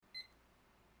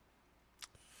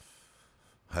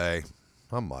Hey,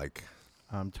 I'm Mike.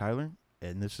 I'm Tyler,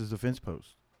 and this is the Fence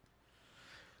Post.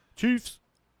 Chiefs.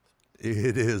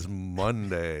 It is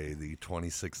Monday, the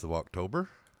 26th of October,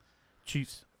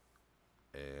 Chiefs.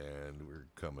 and we're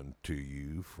coming to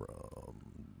you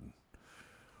from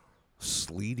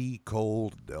sleety,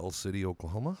 cold Del City,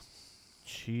 Oklahoma.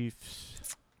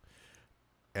 Chiefs.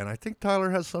 And I think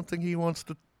Tyler has something he wants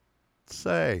to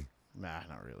say. Nah,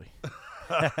 not really.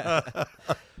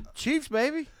 Chiefs,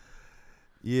 baby.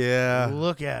 Yeah.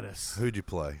 Look at us. Who'd you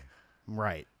play?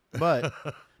 Right. But,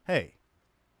 hey,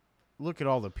 look at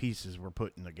all the pieces we're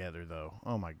putting together, though.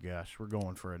 Oh, my gosh. We're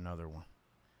going for another one.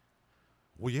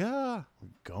 Well, yeah.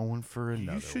 Going for another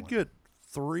one. You should get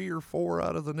 3 or 4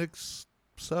 out of the next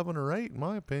 7 or 8, in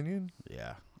my opinion.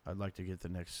 Yeah. I'd like to get the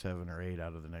next 7 or 8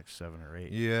 out of the next 7 or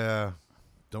 8. Yeah.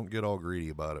 Don't get all greedy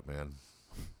about it, man.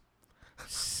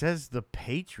 Says the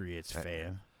Patriots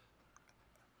fan.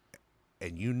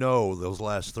 And you know those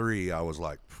last 3, I was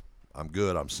like, I'm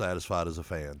good. I'm satisfied as a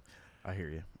fan. I hear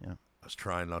you. Yeah. I was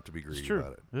trying not to be greedy It's true.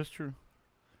 about it. That's true.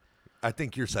 I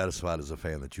think you're satisfied as a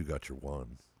fan that you got your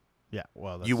 1. Yeah.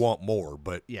 Well, You want more,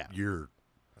 but yeah. you're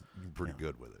pretty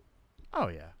good with it. Oh,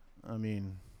 yeah. I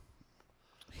mean,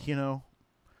 you know,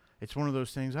 it's one of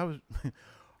those things. I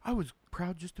was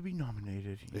proud just to be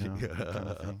nominated, you know, kind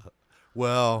of thing.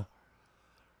 Well,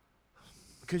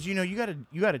 because you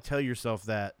gotta tell yourself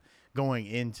that going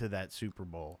into that Super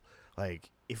Bowl, like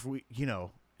if we,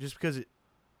 just because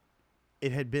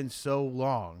it had been so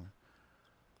long,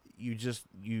 you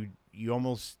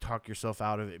almost talk yourself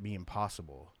out of it being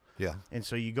possible. yeah. And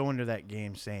so you go into that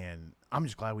game saying, I'm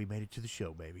just glad we made it to the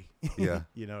show, baby. Yeah.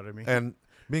 You know what I mean? And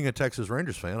being a Texas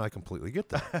Rangers fan, I completely get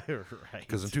that. Right.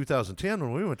 Because in 2010,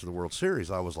 when we went to the World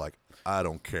Series, I was like, I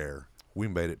don't care. We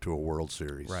made it to a World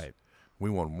Series. Right. We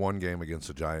won 1 game against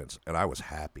the Giants, and I was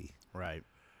happy. Right.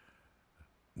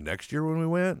 Next year when we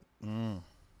went,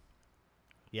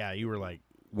 yeah, you were like,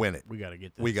 win it. we got to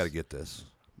get this. We got to get this.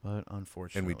 But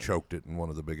unfortunately. And we choked it in one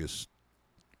of the biggest.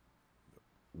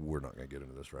 We're not going to get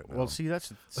into this right now. Well, see,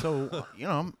 that's so,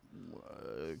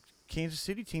 Kansas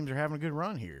City teams are having a good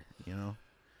run here, you know.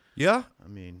 Yeah. I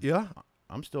mean, Yeah.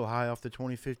 I'm still high off the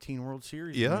 2015 World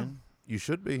Series. Yeah. Man. You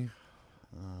should be.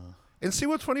 And see,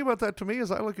 what's funny about that to me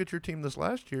is I look at your team this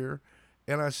last year,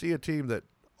 and I see a team that,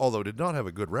 although did not have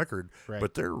a good record, Right.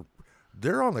 but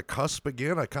they're on the cusp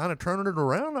again. I kind of turning it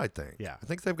around, I think. Yeah. I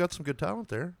think they've got some good talent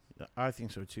there. I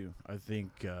think so, too. I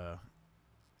think,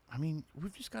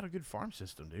 we've just got a good farm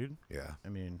system, dude. Yeah. I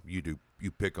mean. You do.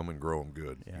 You pick them and grow them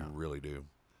good. Yeah. You really do.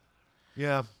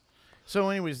 Yeah. So,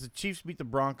 anyways, the Chiefs beat the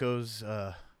Broncos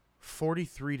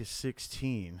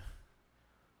 43-16.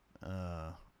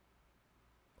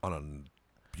 On a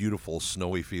beautiful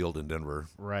snowy field in Denver.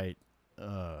 Right.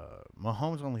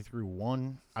 Mahomes only threw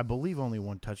only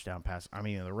one touchdown pass. I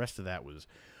mean, the rest of that was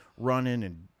running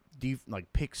and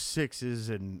pick sixes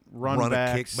and run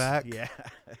backs. a kickback.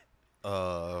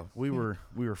 Yeah. We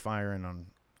were firing on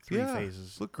 3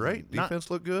 phases. Looked great.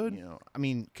 Defense looked good.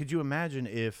 Could you imagine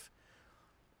if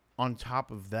on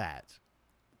top of that,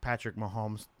 Patrick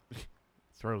Mahomes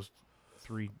throws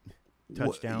 3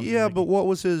 touchdowns? Yeah, but what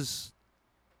was his?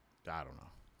 I don't know.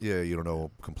 Yeah, you don't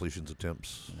know completions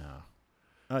attempts. No.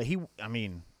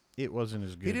 It wasn't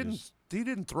as good. He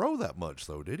didn't throw that much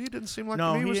though, did he? Didn't seem like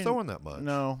No, he was didn't. throwing that much.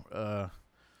 No.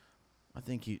 I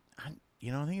think he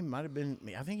might have been.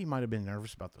 I think he might have been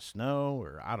nervous about the snow,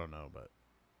 or I don't know. But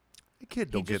The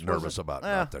kid don't get nervous about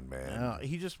nothing, man.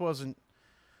 He just wasn't.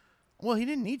 Well, he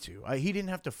didn't need to. He didn't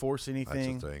have to force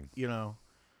anything. That's the thing.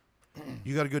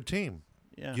 You got a good team.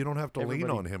 Yeah. You don't have to lean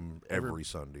Everybody- on him every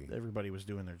Sunday. Everybody was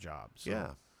doing their job. So,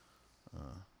 Yeah.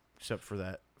 except for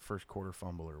that first quarter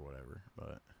fumble or whatever.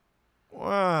 But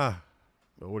Well,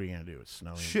 what are you gonna do? It's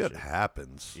snowing. and shit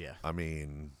happens. Yeah. I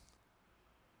mean,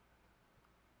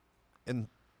 and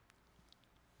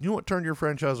you know what turned your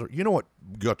franchise? You know what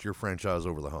got your franchise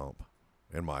over the hump,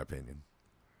 in my opinion,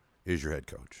 is your head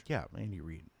coach. Yeah, Andy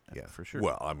Reid. Yeah, for sure.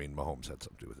 Well, I mean, Mahomes had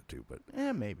something to do with it too, but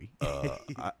Maybe.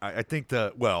 I think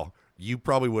that. Well, you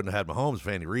probably wouldn't have had Mahomes if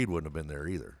Andy Reid wouldn't have been there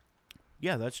either.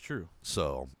 Yeah, that's true.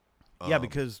 So, Yeah,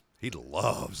 because he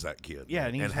loves that kid. Yeah, man,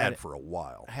 and he's and had had it- for a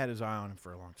while. I had his eye on him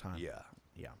for a long time. Yeah,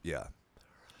 Yeah. yeah.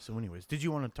 So, anyways, did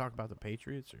you want to talk about the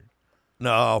Patriots or?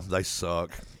 No, they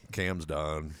suck. Cam's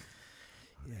done.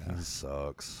 Yeah. He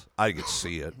sucks. I get to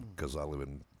see it because I live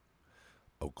in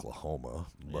Oklahoma,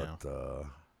 but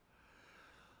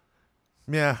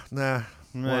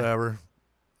whatever.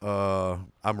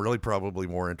 I'm really probably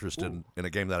more interested in a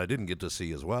game that I didn't get to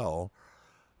see as well,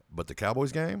 but the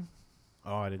Cowboys game.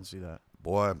 Oh, I didn't see that.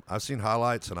 Boy, I've seen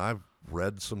highlights and I've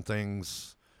read some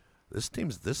things This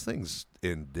thing's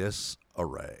in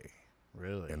disarray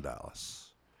Really? in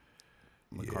Dallas.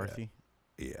 McCarthy?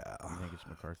 Yeah. You think it's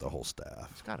McCarthy? The whole staff.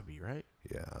 It's got to be, right?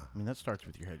 Yeah. I mean, that starts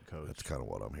with your head coach. That's kind of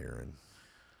what I'm hearing.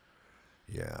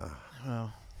 Yeah.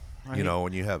 Well, You know,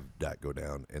 when you have Dak go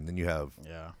down, and then you have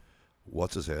Yeah.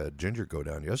 what's his head Ginger go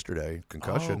down yesterday,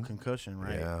 concussion. Oh, concussion,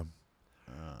 right? Yeah.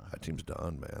 That team's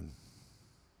done, man.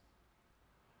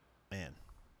 Man.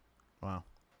 Wow.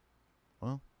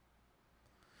 Well,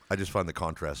 I just find the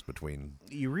contrast between.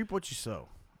 you reap what you sow.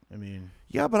 I mean,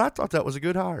 Yeah, but I thought that was a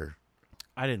good hire.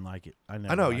 I didn't like it. I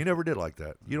I know you liked never did like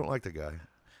that. You don't like the guy.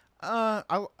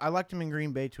 it. I liked him in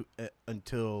Green Bay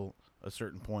until a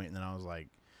certain point, and then I was like,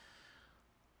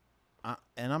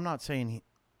 and I'm not saying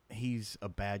he's a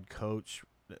bad coach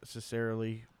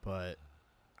necessarily, but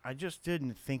I just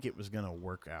didn't think it was going to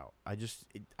work out. I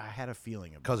had a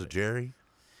feeling about it. Because of Jerry?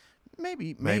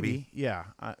 Maybe. Yeah.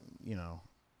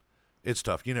 It's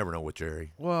tough. You never know with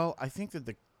Jerry. Well, I think that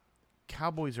the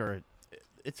Cowboys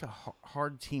it's a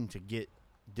hard team to get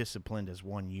disciplined as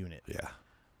one unit. Yeah.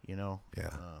 Yeah.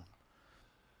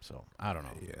 So I don't know.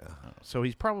 Yeah. So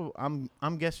he's probably.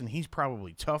 I'm guessing he's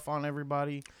probably tough on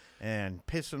everybody and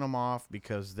pissing them off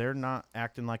because they're not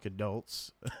acting like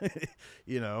adults.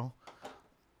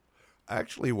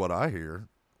 Actually, what I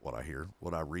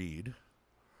read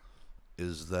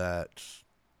is that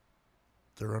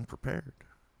they're unprepared.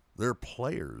 They're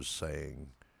players saying,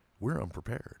 we're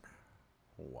unprepared.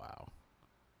 Wow.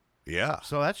 Yeah.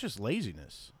 So that's just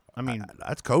laziness. I mean,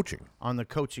 that's coaching. on the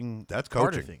coaching That's part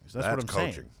coaching. of things. That's what I'm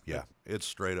coaching. saying. Yeah. It's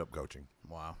straight up coaching.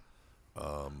 Wow.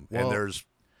 And Well, there's.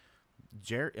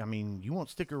 Jerry, I mean, you won't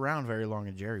stick around very long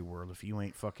in Jerry world if you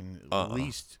ain't fucking at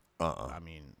least. I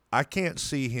mean, I can't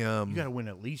see him. you got to win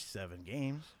at least 7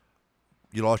 games.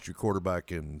 You lost your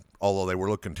quarterback, and although they were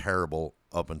looking terrible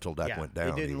up until Dak went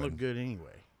down. They didn't look good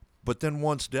anyway. But then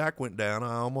once Dak went down,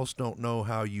 I almost don't know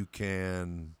how you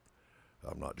can.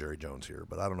 I'm not Jerry Jones here,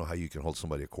 but I don't know how you can hold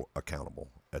somebody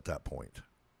accountable at that point.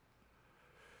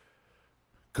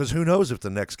 Because who knows if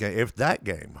that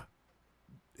game,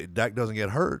 if Dak doesn't get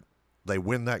hurt, they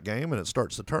win that game and it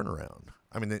starts the turnaround.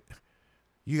 I mean,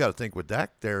 you got to think with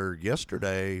Dak there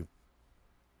yesterday,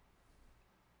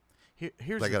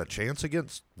 Here's they got a chance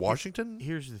against Washington.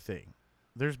 Here's the thing.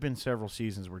 There's been several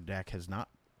seasons where Dak has not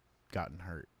gotten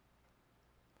hurt.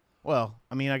 Well,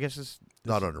 I mean, I guess it's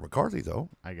Not under McCarthy, though.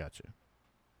 I got you.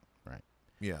 Right.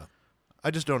 Yeah. I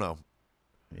just don't know.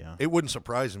 Yeah. It wouldn't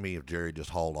surprise me if Jerry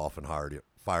just hauled off and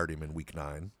fired him in week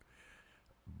 9.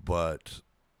 But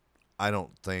I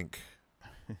don't think.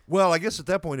 Well, I guess at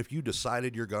that point, if you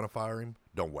decided you're going to fire him,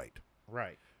 don't wait.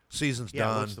 Right. Season's Yeah,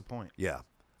 done. what's the point? Yeah.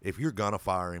 If you're going to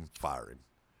fire him, fire him.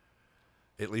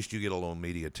 At least you get a little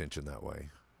media attention that way.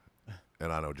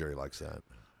 And I know Jerry likes that.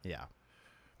 Yeah.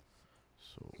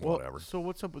 So Whatever. So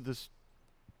what's up with this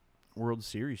World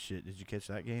Series shit? Did you catch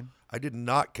that game? I did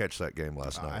not catch that game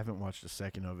last I night. haven't watched a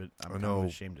second of it. I'm I kind know. of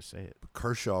ashamed to say it.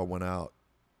 Kershaw went out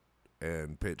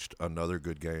and pitched another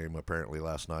good game apparently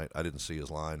last night. I didn't see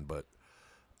his line, but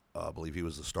I believe he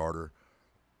was the starter.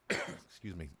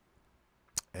 Excuse me.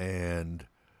 And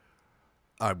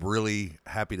I'm really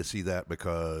happy to see that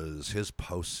because his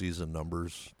postseason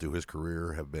numbers through his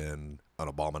career have been an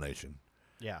abomination.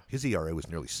 Yeah. His ERA was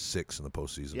nearly 6 in the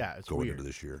postseason It's going weird. into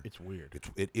this year. It's weird.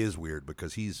 It is weird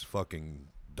because he's fucking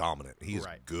dominant. He's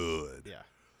Right. good. Yeah.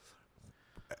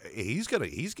 He's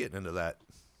getting into that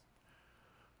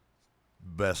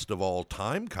best of all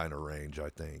time kind of range, I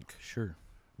think. Sure.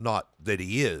 Not that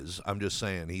he is. I'm just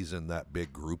saying he's in that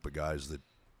big group of guys that,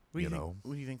 What do you know.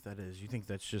 What do you think that is? You think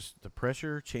that's just the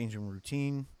pressure, changing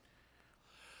routine?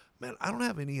 Man, I don't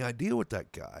have any idea with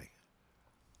that guy.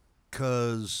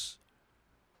 Because,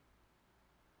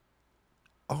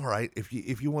 all right, if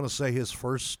you want to say his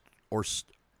first or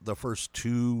the first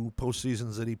 2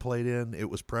 postseasons that he played in, it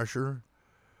was pressure,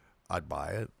 I'd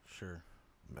buy it. Sure.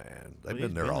 Man, Well, they've he's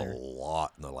been there been a there.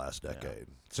 lot in the last decade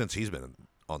since he's been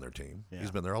on their team. Yeah.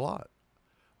 He's been there a lot.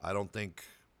 I don't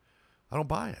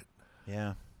buy it.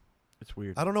 Yeah. It's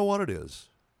weird. I don't know what it is.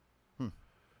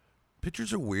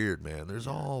 Pitchers are weird, man. There's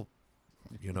all,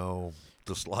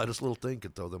 the slightest little thing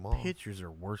can throw them off. Pitchers are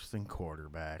worse than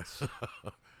quarterbacks.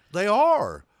 They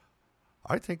are.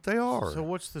 I think they are. So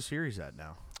what's the series at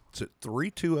now? It's at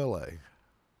 3-2 LA.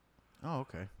 Oh,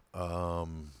 okay.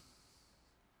 And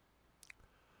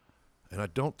I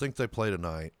don't think they play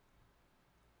tonight.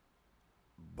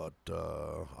 But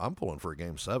I'm pulling for a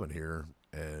Game 7 here,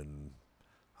 and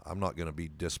I'm not going to be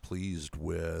displeased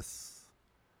with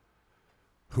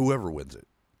whoever wins it,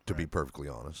 to be perfectly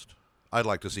honest. I'd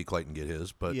like to see Clayton get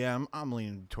his, but Yeah, I'm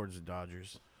leaning towards the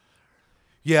Dodgers.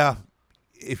 yeah,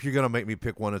 if you're going to make me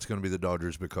pick one, it's going to be the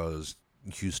Dodgers because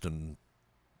Houston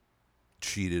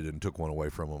cheated and took one away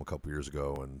from them a couple years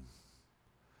ago. And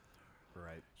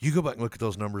Right. you go back and look at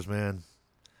those numbers, man,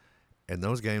 and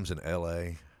those games in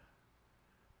L.A.,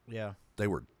 Yeah. they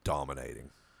were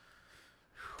dominating.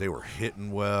 They were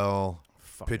hitting well.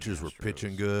 Fucking Pitchers were Astros.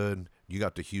 pitching good. You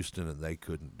got to Houston, and they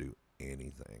couldn't do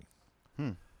anything.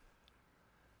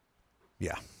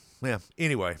 Yeah. Yeah.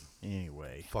 Anyway,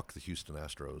 fuck the Houston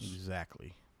Astros.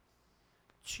 Exactly.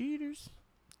 Cheaters.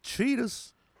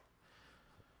 Cheetahs.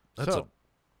 That's So-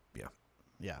 yeah.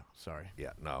 Yeah, sorry.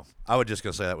 Yeah, no. I was just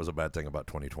going to say that was a bad thing about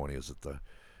 2020 is that the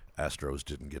Astros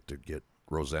didn't get to get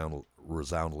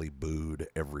resoundingly booed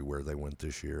everywhere they went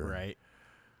this year. Right.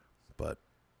 But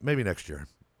maybe next year.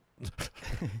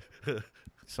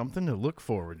 Something to look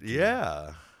forward to.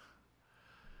 Yeah.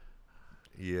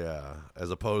 Yeah, as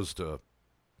opposed to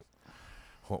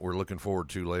what we're looking forward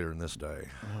to later in this day.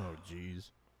 Oh,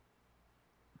 jeez.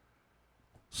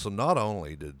 So not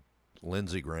only did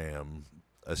Lindsey Graham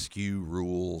eschew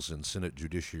rules in Senate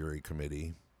Judiciary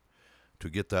Committee to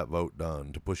get that vote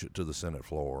done, to push it to the Senate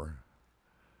floor,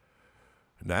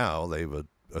 now they've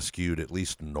eschewed at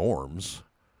least norms,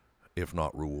 if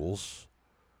not rules,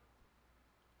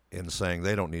 in saying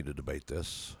they don't need to debate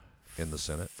this in the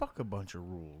Senate. Fuck a bunch of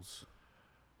rules.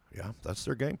 Yeah, that's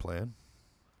their game plan.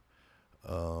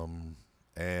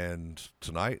 And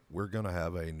tonight we're going to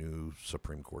have a new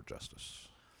Supreme Court justice.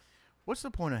 What's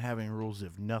the point of having rules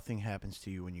if nothing happens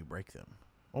to you when you break them?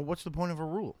 Well, what's the point of a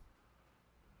rule?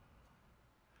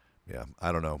 Yeah,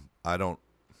 I don't know. I don't.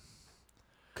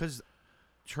 Because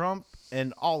Trump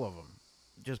and all of them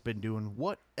just been doing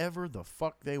whatever the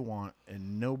fuck they want,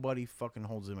 and nobody fucking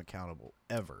holds them accountable,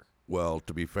 ever. Well,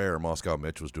 to be fair, Moscow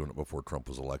Mitch was doing it before Trump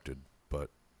was elected, but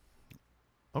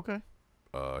Okay.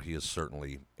 he has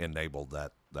certainly enabled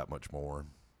that much more.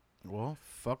 Well,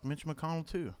 fuck Mitch McConnell,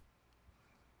 too.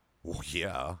 Well,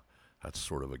 yeah, that's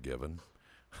sort of a given.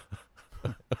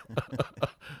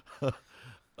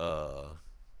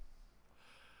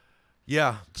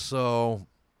 Yeah, so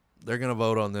they're going to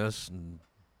vote on this, and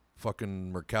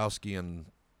fucking Murkowski in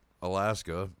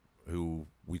Alaska, who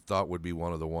we thought would be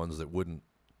one of the ones that wouldn't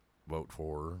vote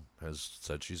for her, has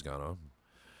said she's gonna.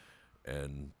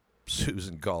 And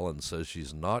Susan Collins says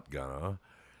she's not gonna,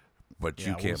 but Yeah,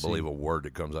 you we'll can't believe see. a word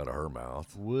that comes out of her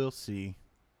mouth. We'll see.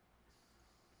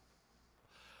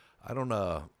 I don't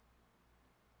know.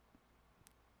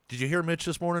 Did you hear Mitch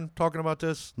this morning talking about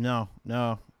this? No.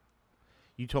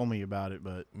 You told me about it,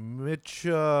 but Mitch,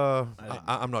 didn't.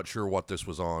 I'm not sure what this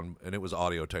was on, and it was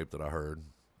audio tape that I heard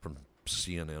from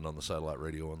CNN on the satellite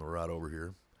radio on the ride over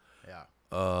here.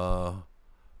 yeah.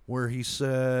 Where he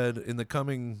said in the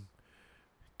coming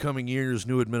years,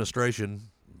 new administration,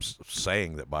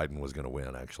 saying that Biden was going to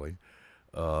win, actually,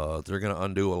 they're going to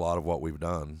undo a lot of what we've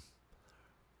done,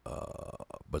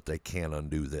 but they can't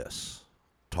undo this,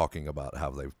 talking about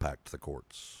how they've packed the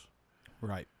courts.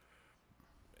 Right.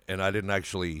 And I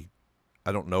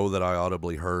don't know that I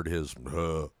audibly heard his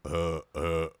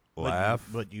laugh.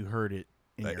 But you heard it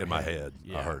in, your my head.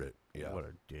 Yeah. I heard it. Yeah. What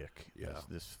a dick. Yeah.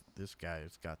 This guy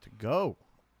has got to go.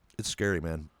 It's scary,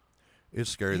 man. It's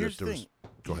scary Here's that the there was. thing.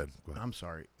 Go ahead. I'm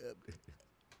sorry.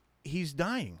 He's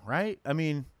dying, right? I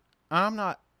mean, I'm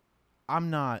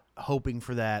not hoping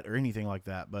for that or anything like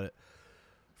that, but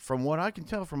from what I can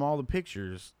tell from all the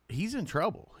pictures, he's in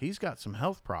trouble. He's got some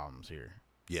health problems here.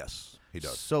 Yes, he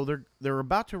does. So they're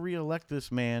about to reelect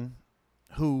this man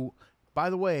who, by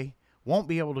the way, won't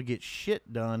be able to get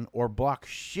shit done or block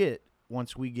shit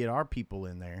once we get our people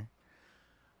in there.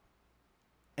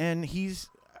 And he's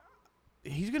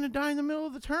going to die in the middle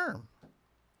of the term.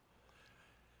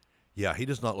 Yeah, he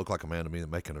does not look like a man to me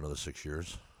that making another 6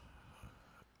 years.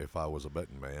 If I was a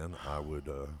betting man, I would.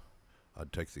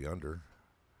 I'd take the under.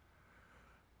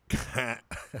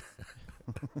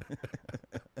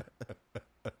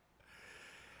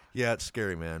 Yeah, it's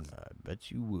scary, man. I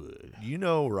bet you would. You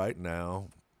know right now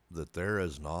that there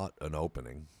is not an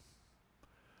opening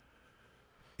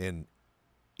in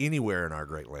anywhere in our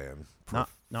great land. Not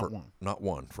one. Not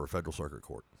one for a federal circuit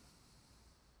court.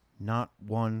 Not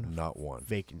one Not one.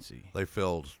 vacancy. They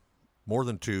filled more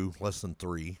than less than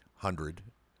 300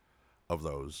 of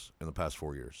those in the past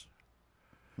 4 years.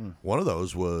 One of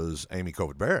those was Amy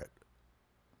Barrett.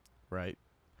 Right.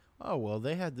 Oh, well,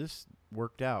 they had this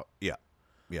worked out. Yeah.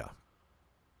 Yeah.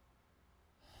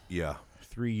 Yeah.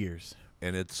 3 years.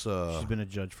 And it's She's been a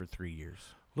judge for 3 years.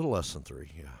 a little less than 3,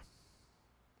 yeah.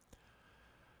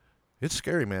 It's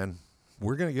scary, man.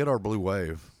 We're going to get our blue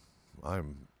wave.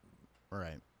 I'm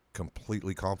Right.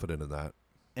 completely confident in that.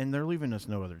 And they're leaving us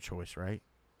no other choice, right?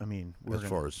 I mean, As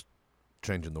far as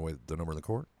changing the number in the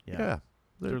court. Yeah.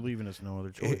 They're leaving us no other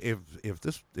choice. If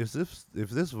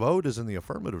this vote is in the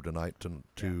affirmative tonight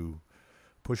to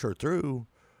push her through,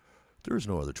 there is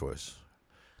no other choice.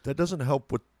 That doesn't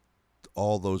help with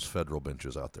all those federal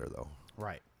benches out there, though.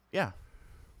 Right. Yeah.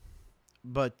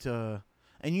 But and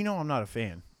I'm not a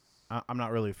fan. I'm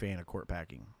not really a fan of court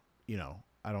packing.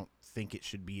 I don't think it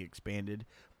should be expanded,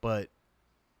 but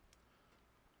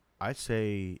I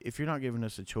say if you're not giving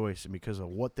us a choice, and because of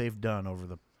what they've done over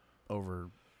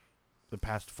the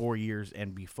past 4 years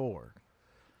and before,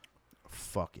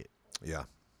 fuck it. Yeah.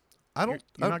 You're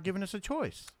not giving us a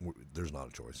choice. There's not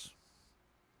a choice.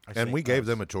 And we gave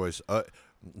them a choice.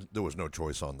 There was no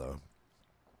choice on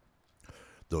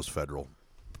those federal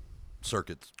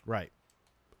circuits. Right.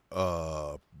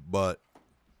 But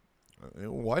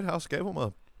White House gave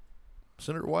them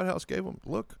Senator Whitehouse gave them,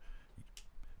 look,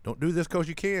 don't do this because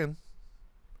you can.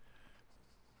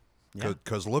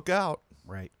 Because look out.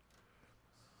 Right.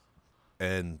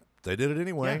 And they did it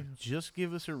anyway. Yeah, just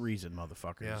give us a reason,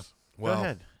 motherfuckers. Yeah.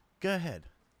 Well, Go ahead.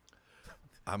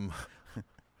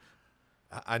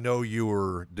 I know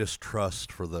your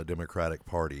distrust for the Democratic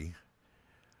Party,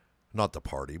 not the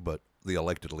party, but the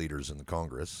elected leaders in the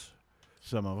Congress.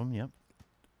 Some of them, yep.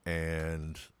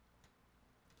 And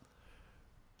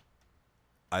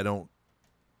I don't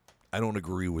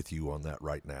agree with you on that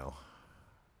right now.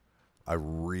 I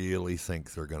really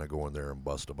think they're going to go in there and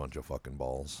bust a bunch of fucking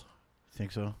balls.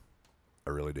 Think so? I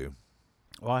really do.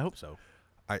 Well, I hope so.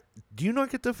 Do you not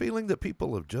get the feeling that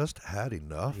people have just had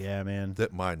enough? Yeah, man.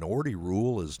 That minority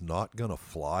rule is not going to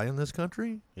fly in this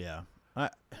country? Yeah.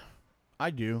 I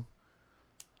do.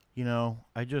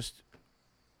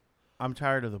 I'm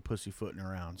tired of the pussyfooting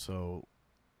around, so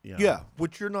Yeah,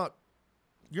 which you're not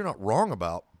wrong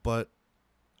about, but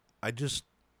I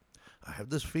have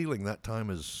this feeling that time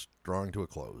is drawing to a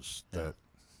close. Yeah. That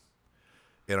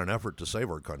in an effort to save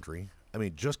our country, I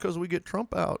mean, just because we get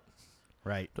Trump out,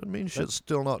 right, doesn't mean shit's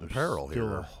still not in peril here.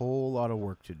 Still a whole lot of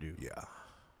work to do.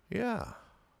 Yeah.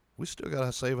 We still got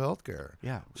to save healthcare.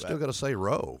 Yeah. We still got to say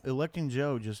Roe. Electing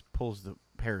Joe just pulls the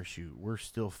parachute. We're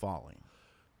still falling.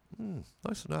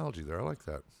 Nice analogy there. I like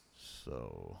that.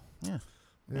 So, yeah.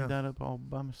 Made that up all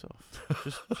by myself.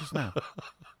 just now.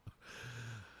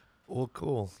 Well,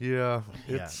 cool. Yeah.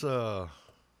 It's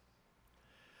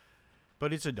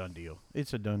But it's a done deal.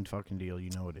 It's a done fucking deal. You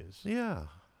know it is. Yeah.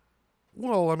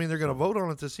 Well, I mean, they're going to vote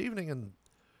on it this evening, and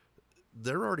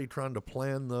they're already trying to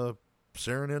plan the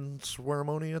swearing-in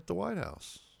ceremony at the White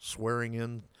House.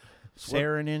 Swearing-in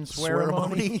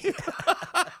ceremony.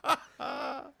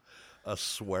 A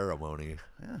swearimony.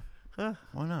 Yeah. Huh,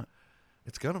 why not?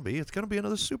 It's gonna be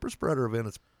another super spreader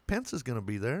event. Pence is gonna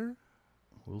be there.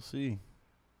 We'll see.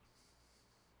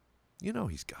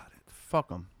 He's got it. Fuck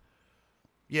him.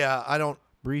 Yeah, I don't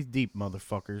breathe deep,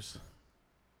 motherfuckers.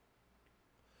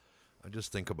 I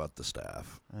just think about the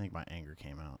staff. I think my anger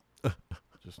came out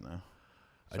just now.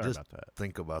 Sorry about that.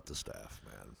 Think about the staff,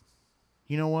 man.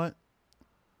 You know what?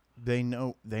 They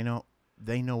know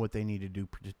what they need to do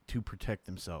to protect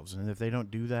themselves, and if they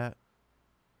don't do that,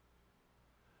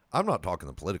 I'm not talking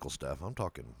the political staff. I'm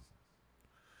talking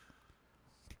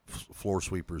floor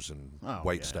sweepers and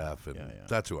wait staff, and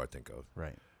that's who I think of.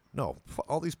 Right. No,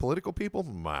 all these political people,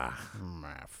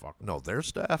 fuck. No, their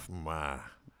staff,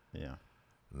 Yeah.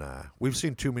 Nah. We've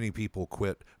seen too many people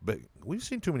quit, but we've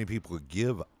seen too many people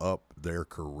give up their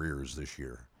careers this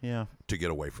year. Yeah. To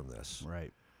get away from this.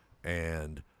 Right.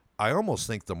 And I almost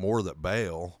think the more that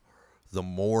bail, the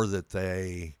more that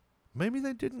maybe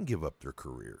they didn't give up their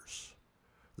careers.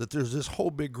 That there's this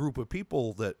whole big group of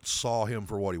people that saw him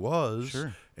for what he was,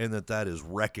 sure, and that is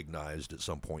recognized at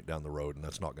some point down the road, and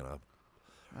that's not going to.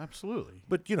 Absolutely.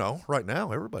 But, right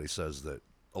now, everybody says that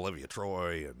Olivia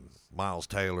Troy and Miles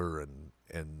Taylor and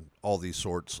all these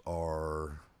sorts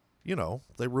are,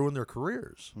 they ruin their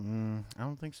careers. I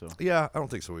don't think so. Yeah, I don't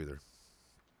think so either.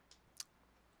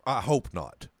 I hope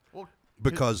not. Well,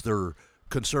 because they're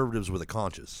conservatives with a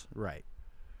conscience. Right.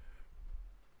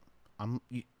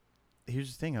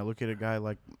 Here's the thing. I look at a guy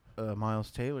like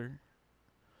Miles Taylor,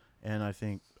 and I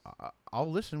think,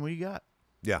 I'll listen. What do you got?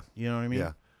 Yeah. You know what I mean?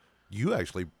 Yeah. You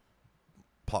actually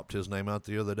popped his name out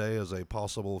the other day as a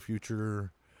possible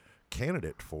future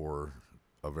candidate for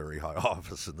a very high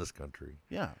office in this country.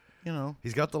 Yeah.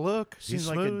 He's got the look. Seems He's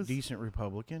like smooth. a decent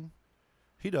Republican.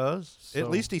 He does. So, at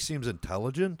least he seems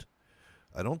intelligent.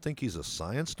 I don't think he's a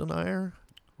science denier.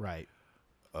 Right.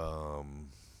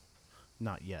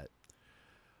 Not yet.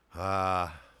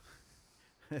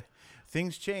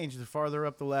 Things change the farther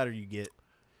up the ladder you get.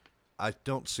 I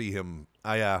don't see him.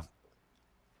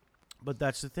 But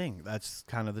that's the thing. That's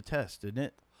kind of the test, isn't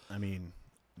it? I mean,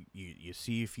 you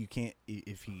see if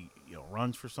he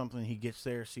runs for something, he gets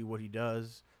there, see what he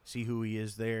does, see who he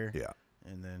is there, Yeah.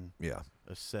 and then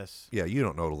assess. Yeah, you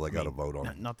don't know till they got to vote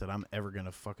on. Not that I'm ever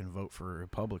gonna fucking vote for a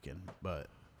Republican, but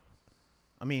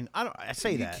I mean, I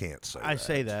say that. You can't say I that.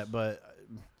 say that, but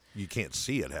You can't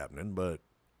see it happening, but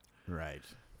right.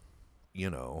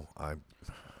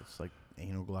 It's like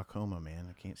anal glaucoma, man.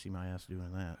 I can't see my ass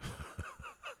doing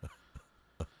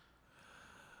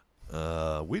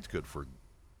that. Weed's good for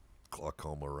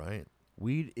glaucoma, right?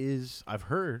 Weed is, I've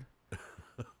heard,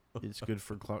 it's good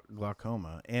for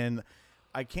glaucoma. And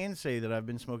I can say that I've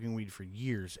been smoking weed for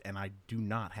years, and I do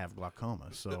not have glaucoma.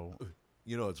 So,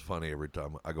 it's funny. Every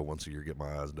time I go once a year get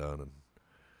my eyes done, and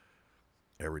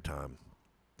every time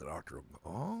the doctor will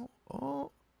go,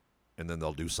 oh, and then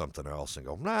they'll do something else and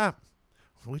go, nah.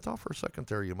 We thought for a second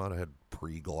there you might have had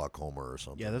pre-glaucoma or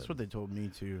something. Yeah, that's what they told me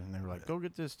too. And they were like, go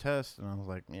get this test. And I was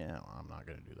like, yeah, well, I'm not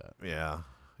going to do that. Yeah.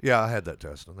 Yeah, I had that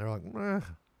test. And they're like,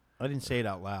 I didn't say it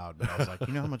out loud, but I was like,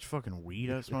 you know how much fucking weed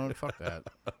I smoke? Fuck that.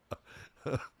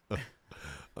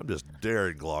 I'm just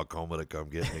daring glaucoma to come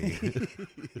get me.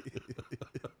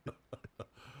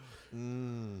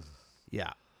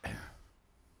 Yeah.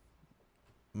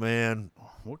 Man.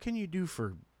 What can you do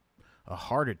for a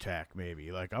heart attack,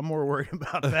 maybe? Like, I'm more worried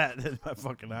about that than my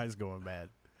fucking eyes going bad.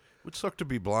 It would suck to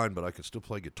be blind, but I could still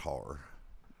play guitar.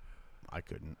 I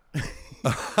couldn't.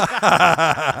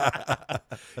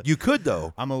 You could,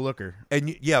 though. I'm a looker. And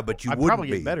but you I'd wouldn't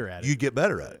probably be. get better at it. You'd get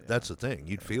better at it. That's the thing.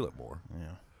 You'd feel it more.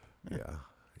 Yeah. Yeah.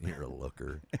 You're a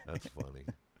looker. That's funny.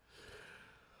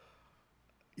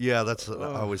 Yeah, I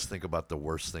always think about the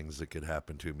worst things that could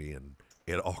happen to me, and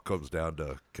it all comes down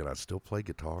to, can I still play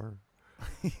guitar?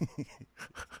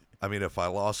 I mean, if I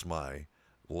lost my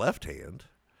left hand,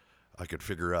 I could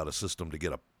figure out a system to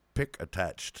get a pick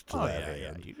attached to that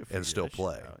hand and still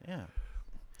play. Yeah.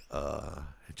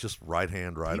 It's just right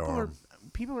hand, right arm.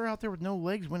 People are out there with no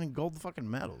legs winning gold fucking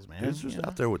medals, man. Dude's just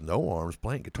out there with no arms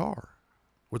playing guitar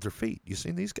with their feet. You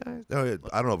seen these guys? I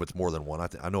don't know if it's more than one.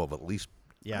 I know of at least.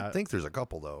 Yeah, I think there's a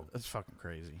couple though. That's fucking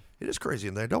crazy. It is crazy,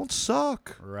 and they don't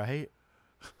suck, right?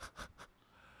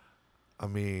 I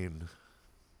mean,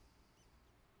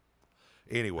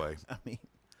 anyway.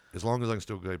 As long as I can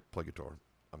still play guitar,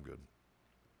 I'm good.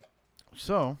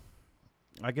 So,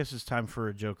 I guess it's time for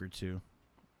a joke or two.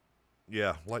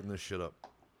 Yeah, lighten this shit up.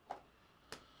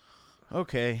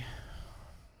 Okay.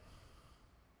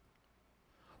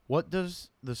 What does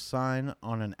the sign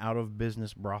on an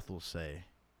out-of-business brothel say?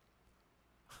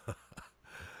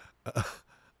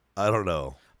 I don't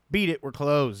know. Beat it, we're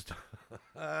closed.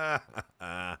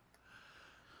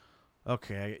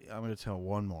 Okay, I'm going to tell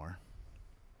one more.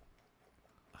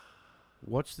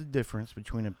 What's the difference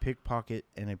between a pickpocket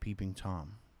and a peeping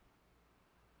Tom?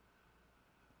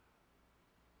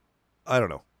 I don't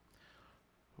know.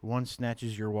 One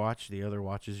snatches your watch, the other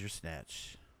watches your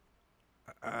snatch.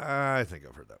 I think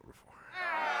I've heard that before.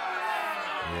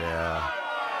 Yeah.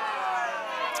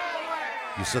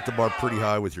 You set the bar pretty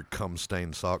high with your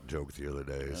cum-stained sock joke the other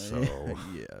day, so...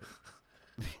 Yeah.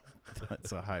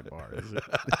 That's a high bar, is it?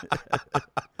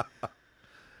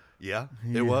 Yeah,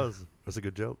 it was. That's a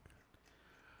good joke.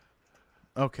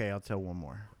 Okay, I'll tell one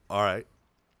more. All right.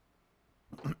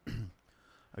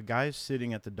 A guy's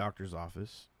sitting at the doctor's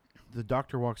office. The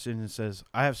doctor walks in and says,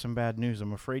 I have some bad news.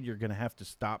 I'm afraid you're going to have to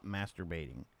stop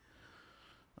masturbating.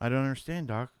 I don't understand,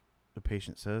 Doc, the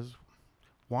patient says.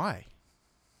 Why?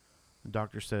 The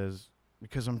doctor says,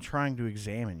 because I'm trying to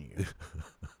examine you.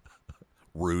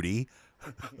 Rudy.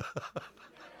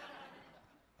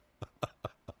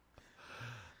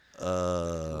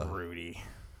 Rudy.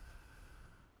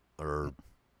 Or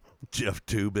Jeff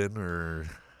Tubin, or...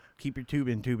 Keep your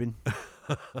tubing.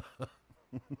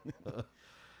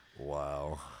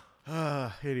 Wow.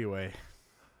 Anyway.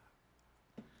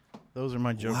 Those are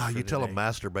my jokes. Wow, for you tell a today.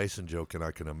 masturbation joke and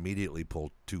I can immediately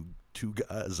pull two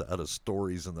guys out of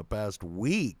stories in the past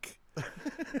week.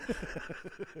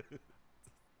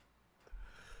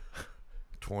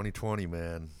 2020,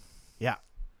 man. Yeah.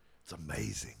 It's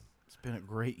amazing. It's been a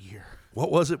great year.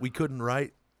 What was it we couldn't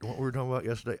write? What we were talking about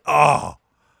yesterday? Oh!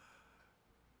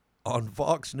 On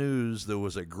Fox News, there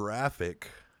was a graphic.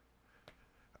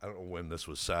 I don't know when this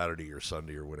was, Saturday or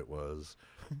Sunday or when it was,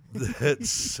 that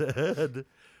said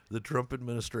the Trump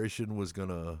administration was going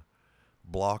to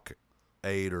block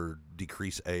aid or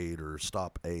decrease aid or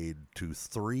stop aid to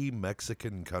 3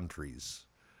 Mexican countries.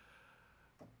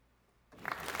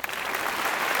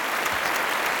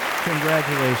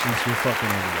 Congratulations, you fucking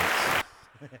idiots.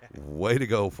 Way to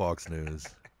go, Fox News.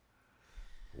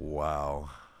 Wow.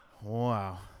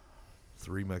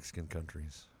 3 Mexican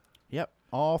countries. Yep.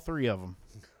 All three of them.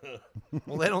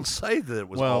 Well, they don't say that it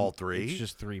was Well, all three. It's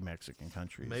just 3 Mexican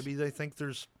countries. Maybe they think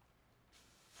there's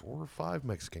 4 or 5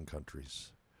 Mexican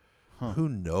countries. Huh. Who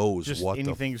knows Just what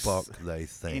the fuck they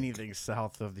think? Anything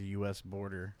south of the U.S.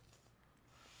 border.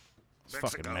 It's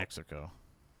fucking Mexico.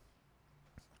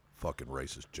 Fucking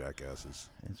racist jackasses.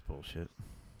 It's bullshit.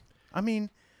 I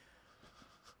mean,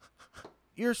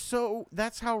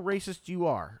 that's how racist you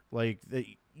are. Like,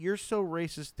 you're so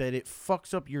racist that it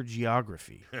fucks up your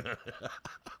geography.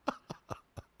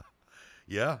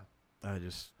 Yeah.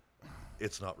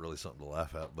 It's not really something to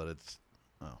laugh at, but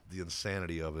the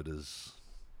insanity of it is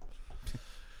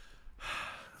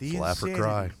the laugh or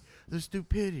cry. The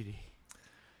stupidity.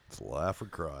 It's laugh or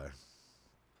cry.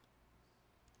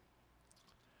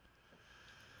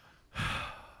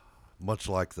 Much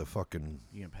like the fucking...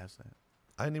 You gonna pass that?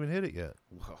 I didn't even hit it yet.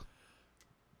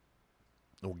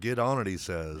 Well, get on it, he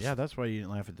says. Yeah, that's why you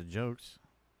didn't laugh at the jokes.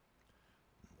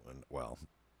 Well,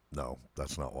 no,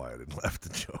 that's not why I didn't laugh at the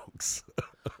jokes.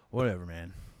 Whatever,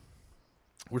 man.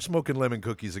 We're smoking lemon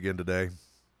cookies again today.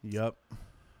 Yup.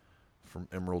 From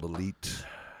Emerald Elite.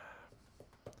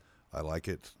 I like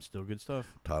it. Still good stuff.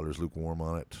 Tyler's lukewarm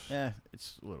on it. Yeah,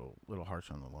 it's a little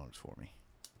harsh on the lungs for me.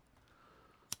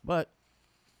 But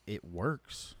it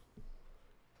works.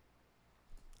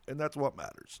 And that's what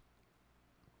matters.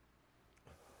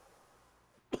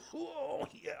 Oh,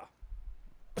 yeah.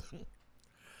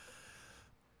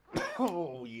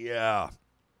 Oh, yeah.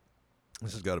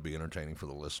 This has got to be entertaining for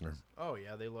the listener. Oh,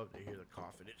 yeah, they love to hear the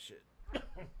coughing and shit.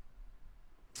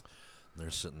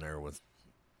 They're sitting there with...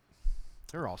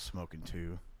 They're all smoking,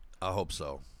 too. I hope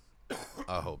so.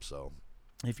 I hope so.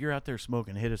 If you're out there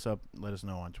smoking, hit us up. Let us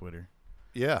know on Twitter.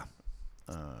 Yeah.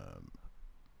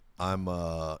 I'm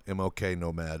MOK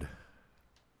Nomad.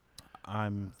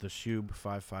 I'm the Shub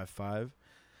 555,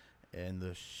 and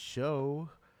the show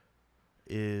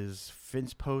is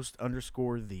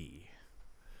FincePost_the.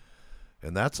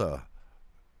 And that's a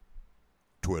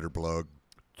Twitter plug.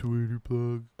 Twitter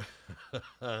plug.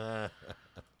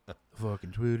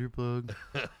 Fucking Twitter plug.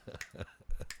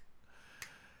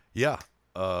 Yeah.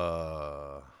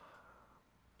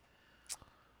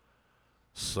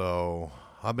 So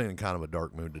I've been in kind of a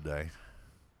dark mood today.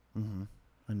 Mm-hmm.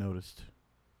 I noticed.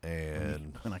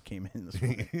 And when I came in this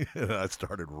morning. I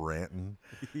started ranting,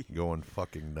 going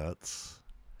fucking nuts.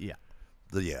 Yeah.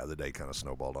 The day kind of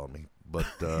snowballed on me. But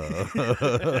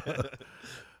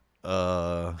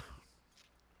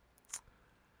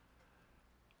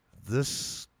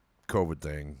this COVID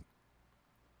thing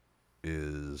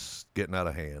is getting out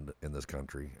of hand in this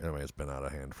country. I mean, it's been out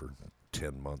of hand for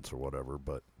 10 months or whatever,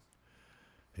 but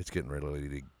it's getting ready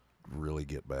to really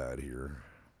get bad here.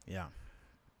 Yeah.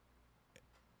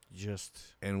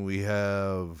 And we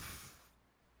have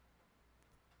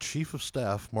Chief of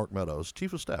Staff, Mark Meadows.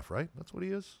 Chief of Staff, right? That's what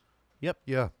he is? Yep.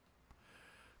 Yeah.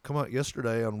 Come out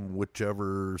yesterday on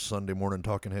whichever Sunday morning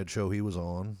talking head show he was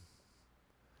on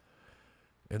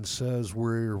and says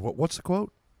what's the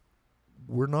quote?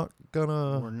 We're not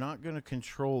gonna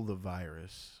control the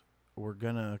virus. We're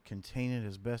gonna contain it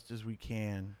as best as we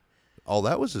can. Oh,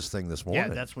 that was his thing this morning. Yeah,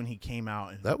 that's when he came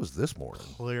out and that was this morning.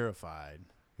 Clarified.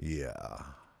 Yeah.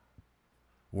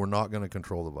 We're not going to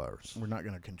control the virus. We're not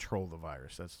going to control the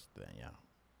virus. Yeah.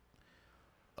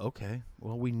 Okay.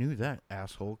 Well, we knew that,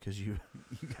 asshole, because you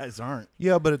guys aren't.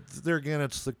 Yeah, but there again,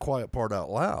 it's the quiet part out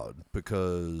loud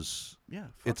because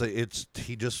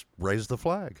he just raised the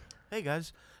flag. Hey,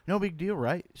 guys, no big deal,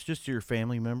 right? It's just your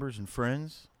family members and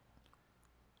friends.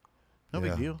 No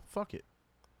big deal. Fuck it.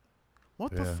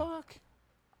 What the fuck?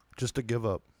 Just a give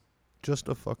up. Just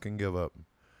a fucking give up.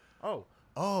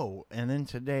 Oh, and then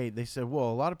today they said,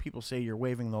 well, a lot of people say you're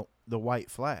waving the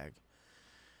white flag.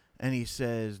 And he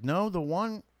says, no, the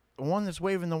one that's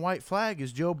waving the white flag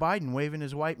is Joe Biden waving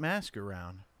his white mask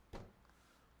around.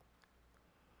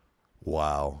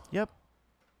 Wow. Yep.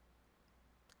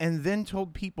 And then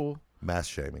told people... Mass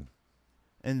shaming.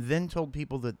 And then told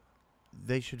people that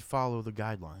they should follow the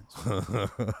guidelines.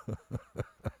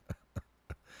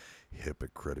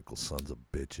 Hypocritical sons of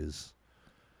bitches.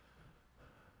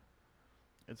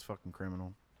 It's fucking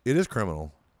criminal. It is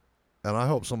criminal. And I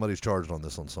hope somebody's charged on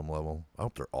this on some level. I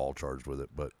hope they're all charged with it,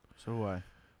 but... So do I.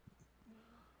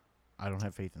 I don't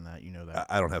have faith in that. You know that.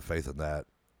 I don't have faith in that.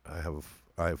 I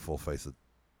have full faith that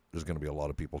there's going to be a lot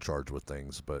of people charged with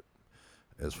things, but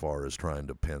as far as trying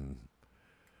to pin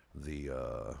the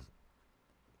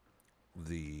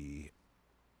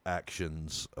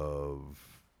actions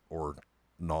or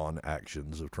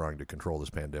non-actions of trying to control this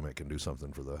pandemic and do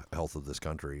something for the health of this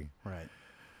country. Right.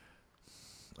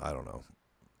 I don't know.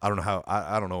 I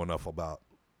don't know enough about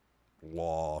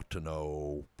law to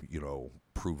know,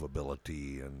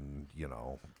 provability and,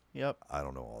 Yep. I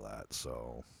don't know all that.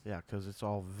 So, Yeah, because it's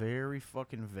all very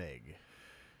fucking vague.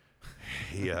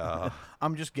 yeah.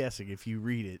 I'm just guessing if you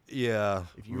read it. Yeah.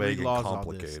 If you vague read laws and on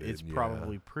complicated. this, it's yeah.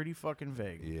 probably pretty fucking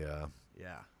vague. Yeah.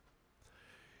 Yeah.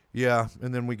 Yeah.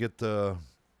 And then we got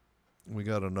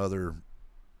another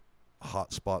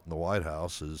hot spot in the White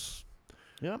House is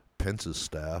Yep. Pence's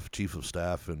staff, chief of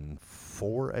staff, and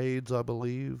 4 aides, I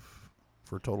believe,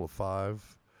 for a total of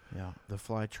 5. Yeah. The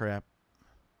fly trap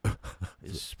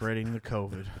is spreading the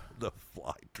COVID. The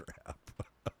fly trap.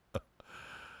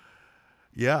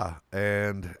 Yeah,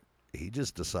 and he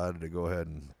just decided to go ahead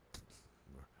and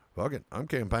fuck it. I'm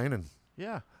campaigning.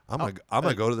 Yeah. I'm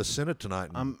gonna go to the Senate tonight.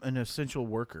 And I'm an essential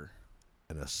worker.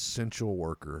 an essential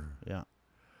worker. Yeah.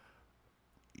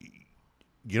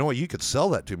 You know what? You could sell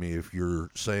that to me if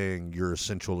you're saying you're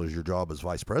essential as your job as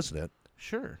vice president.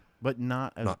 Sure. But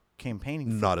not as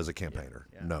campaigning. Not as a campaigner.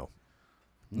 Yeah. No.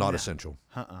 Not No. essential.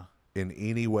 Uh-uh. In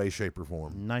any way, shape, or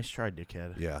form. Nice try,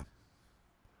 dickhead. Yeah.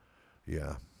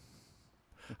 Yeah.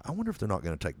 I wonder if they're not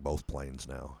going to take both planes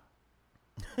now.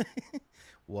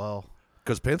 Well,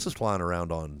 Because Pence is flying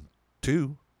around on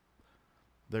 2.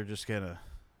 they're just going to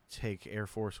take Air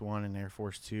Force One and Air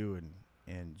Force Two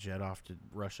and jet off to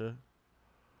Russia,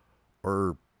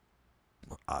 Or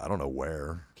I don't know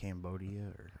where. Cambodia,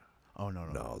 or... Oh, no.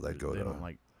 No, they'd go They to- don't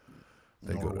like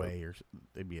they'd go to- Norway, or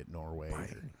they'd be at Norway. Or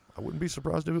I wouldn't be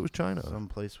surprised if it was China.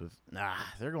 someplace with... Nah,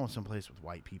 they're going someplace with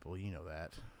white people. You know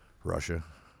that. Russia.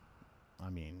 I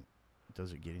mean,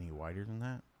 does it get any whiter than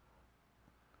that?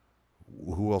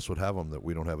 Who else would have them that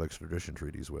we don't have extradition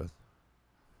treaties with?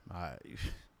 I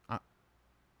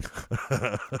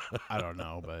don't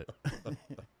know, but...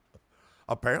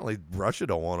 Apparently, Russia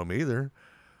don't want them either.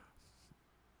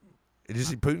 Did you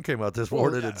see Putin came out this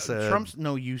morning and said... Trump's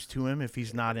no use to him if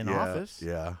he's not in office.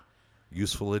 Yeah.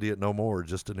 Useful idiot no more,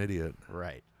 just an idiot.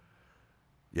 Right.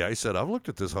 Yeah, he said, I've looked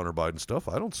at this Hunter Biden stuff.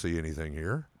 I don't see anything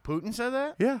here. Putin said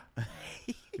that? Yeah.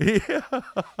 Yeah.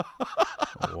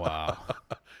 Wow.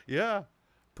 Yeah.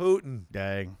 Putin.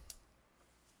 Dang.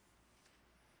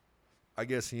 I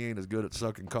guess he ain't as good at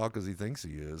sucking cock as he thinks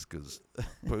he is, because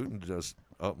Putin just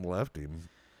up and left him.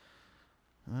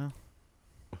 Well,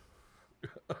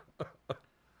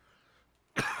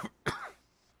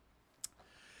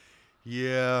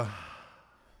 Yeah.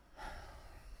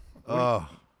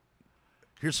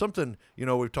 Here's something,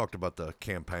 we've talked about the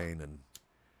campaign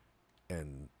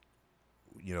and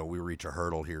we reach a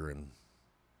hurdle here in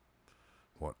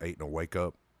 8 and a wake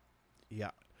up.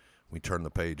 yeah. We turn the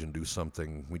page and do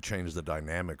something. We change the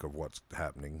dynamic of what's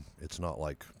happening. It's not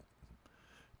like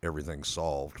everything's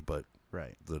solved, but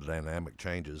Right. the dynamic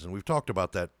changes. And we've talked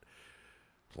about that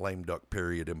lame duck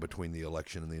period in between the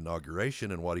election and the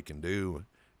inauguration and what he can do.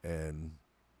 And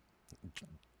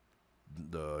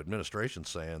the administration's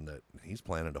saying that he's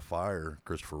planning to fire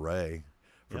Christopher Wray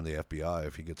from the FBI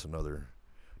if he gets another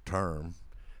term.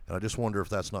 And I just wonder if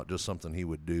that's not just something he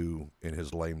would do in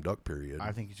his lame duck period.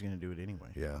 I think he's going to do it anyway.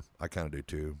 Yeah, I kind of do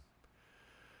too.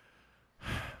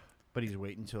 But he's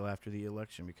waiting until after the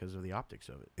election because of the optics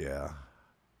of it. Yeah.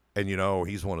 And,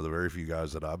 he's one of the very few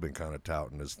guys that I've been kind of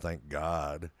touting is, thank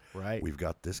God Right. we've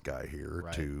got this guy here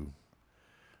Right. to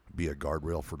be a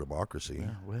guardrail for democracy.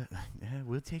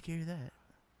 We'll take care of that.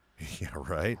 Yeah,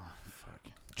 right? Oh, fuck.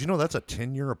 Do you know that's a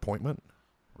 10-year appointment?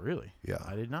 Really? Yeah.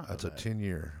 I did not know That's that. a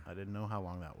 10-year. I didn't know how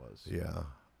long that was. Yeah.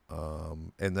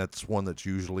 And that's one that's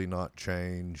usually not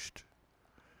changed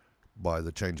by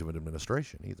the change of an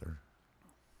administration either.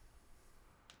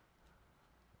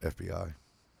 FBI,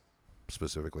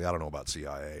 specifically. I don't know about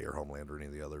CIA or Homeland or any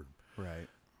of the other Right.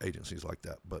 agencies like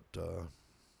that. But,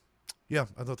 yeah,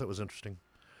 I thought that was interesting.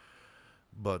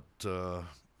 But,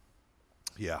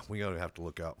 yeah, we're going to have to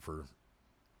look out for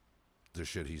the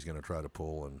shit he's going to try to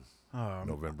pull in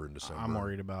November and December. I'm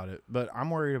worried about it. But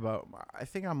I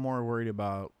think I'm more worried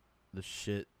about the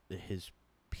shit that his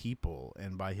people,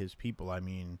 and by his people, I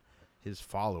mean his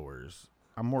followers.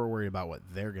 I'm more worried about what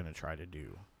they're going to try to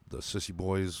do. The sissy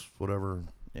boys, whatever.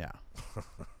 Yeah.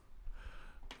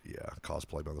 Yeah,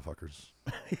 cosplay motherfuckers.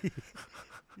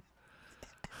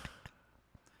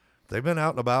 They've been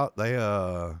out and about.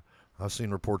 I've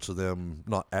seen reports of them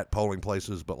not at polling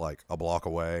places, but like a block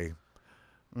away,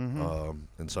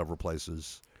 in several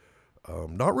places.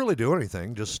 Not really doing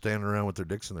anything, just standing around with their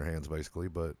dicks in their hands, basically.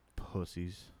 But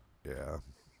Pussies. yeah,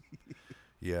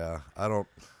 yeah, I don't.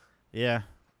 Yeah.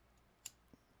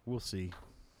 We'll see.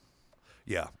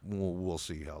 Yeah, we'll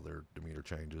see how their demeanor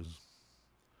changes.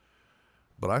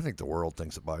 But I think the world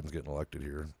thinks that Biden's getting elected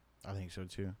here. I think so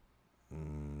too.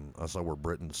 I saw where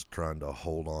Britain's trying to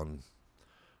hold on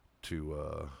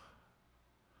to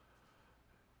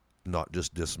not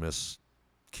just dismiss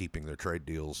keeping their trade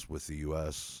deals with the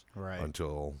U.S. Right.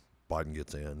 until Biden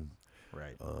gets in.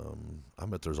 Right. I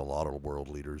bet there's a lot of world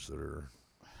leaders that are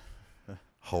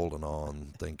holding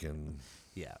on, thinking,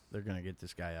 Yeah, they're going to get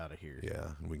this guy out of here. yeah,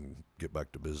 we can get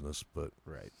back to business. But,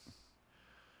 Right.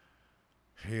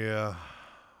 yeah.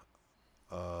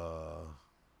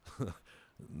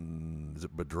 Is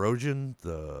it Bedrosian,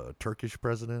 the Turkish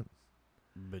president?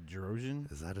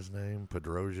 Bedrosian? Is that his name?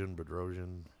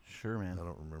 Bedrosian? Sure, man. I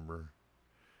don't remember.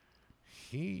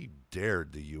 He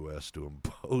dared the U.S. to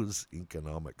impose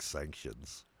economic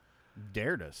sanctions.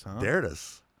 Dared us, huh? Dared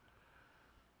us.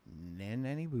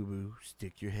 Nanny boo-boo,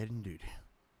 stick your head in dude.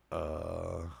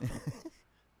 How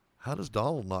does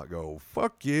Donald not go,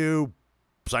 fuck you,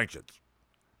 sanctions?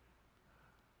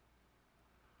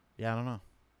 Yeah, I don't know.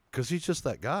 Because he's just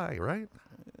that guy, right?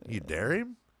 You dare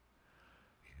him?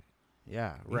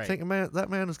 Yeah, You right. think that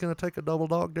man is going to take a double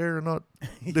dog dare and not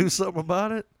do something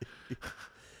about it?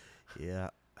 Yeah.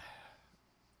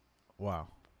 Wow.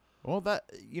 Well, that,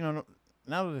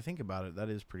 now that I think about it, that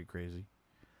is pretty crazy.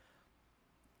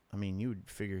 I mean, you would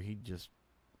figure he'd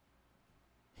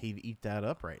eat that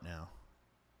up right now.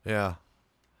 Yeah.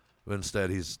 But instead,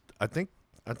 I think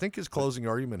his closing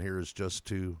argument here is just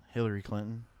to... Hillary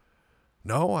Clinton?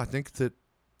 No, I think that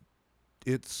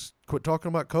it's quit talking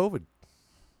about COVID.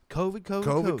 COVID.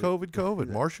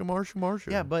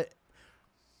 Marsha. Yeah, but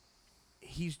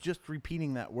he's just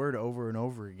repeating that word over and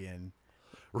over again.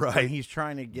 Right. And he's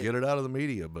trying to get it out of the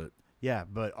media, but... Yeah,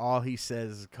 but all he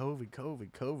says is COVID.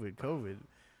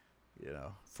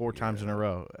 4 times in a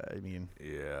row. I mean...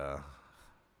 Yeah.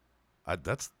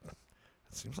 It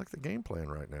seems like the game plan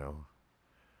right now.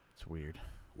 It's weird.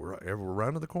 We're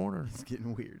rounding the corner. It's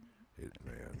getting weird.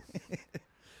 Man.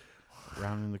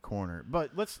 Rounding the corner.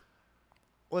 But let's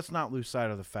not lose sight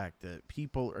of the fact that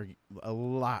a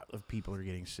lot of people are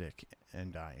getting sick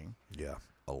and dying. Yeah,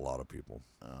 a lot of people.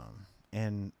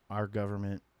 And our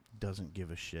government doesn't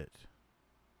give a shit.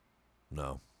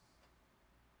 No.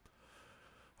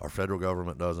 Our federal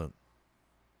government doesn't.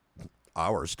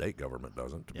 Our state government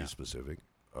doesn't, to be specific.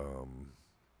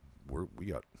 We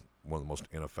got one of the most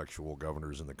ineffectual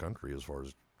governors in the country as far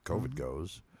as COVID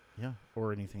goes. Yeah,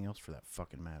 or anything else for that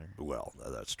fucking matter. Well,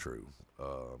 that's true.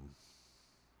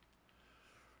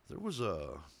 There was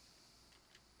a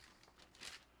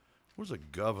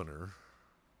governor,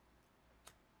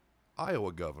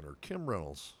 Iowa governor, Kim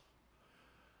Reynolds,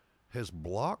 has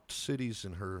blocked cities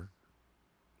in her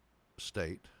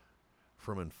state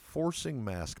from enforcing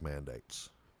mask mandates.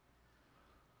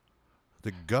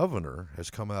 The governor has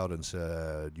come out and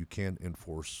said you can't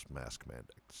enforce mask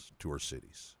mandates to our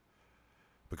cities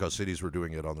because cities were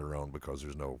doing it on their own because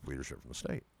there's no leadership from the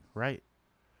state. Right.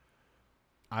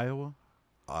 Iowa?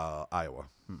 Iowa.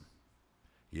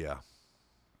 Yeah.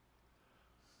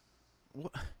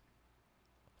 What?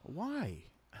 Why?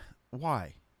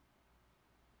 Why?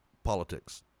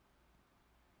 Politics.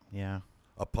 Yeah.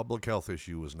 A public health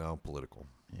issue is now political.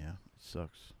 Yeah, it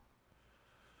sucks.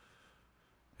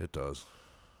 It does.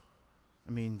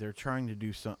 I mean, they're trying to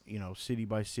do some, city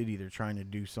by city, they're trying to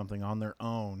do something on their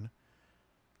own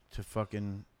to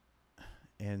fucking,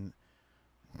 and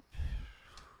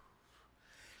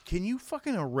can you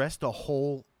fucking arrest a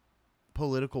whole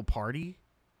political party?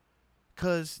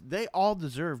 Because they all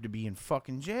deserve to be in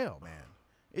fucking jail,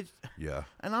 man. Yeah.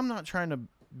 And I'm not trying to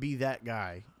be that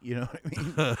guy, you know what I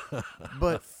mean?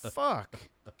 But fuck.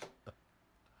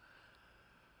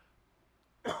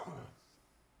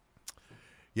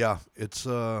 Yeah, it's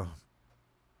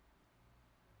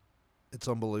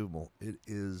unbelievable. It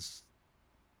is.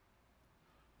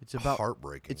 It's about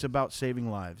heartbreaking. It's about saving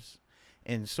lives,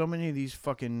 and so many of these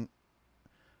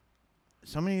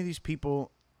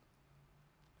people,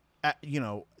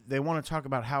 they want to talk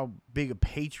about how big of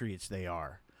patriots they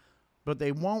are, but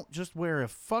they won't just wear a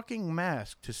fucking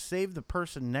mask to save the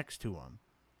person next to them.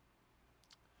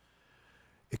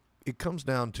 It comes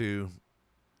down to,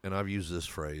 and I've used this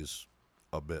phrase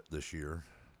a bit this year.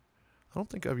 I don't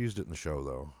think I've used it in the show,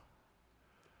 though.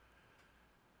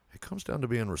 It comes down to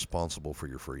being responsible for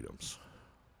your freedoms.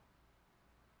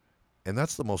 And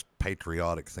that's the most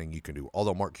patriotic thing you can do.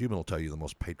 Although Mark Cuban will tell you the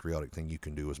most patriotic thing you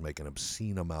can do is make an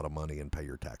obscene amount of money and pay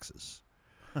your taxes,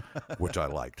 which I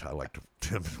liked. I liked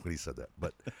him when he said that.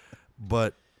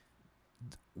 But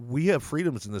we have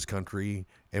freedoms in this country,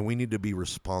 and we need to be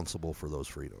responsible for those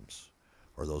freedoms,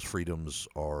 or those freedoms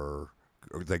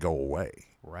they go away.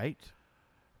 Right.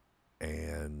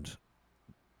 And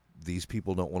these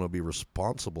people don't want to be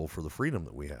responsible for the freedom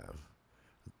that we have.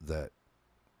 That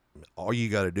all you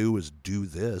got to do is do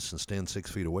this and stand 6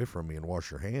 feet away from me and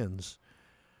wash your hands.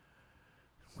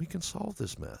 We can solve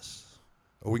this mess.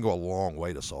 Or we can go a long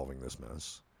way to solving this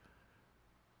mess.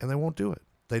 And they won't do it.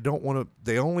 They don't want to.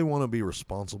 They only want to be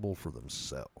responsible for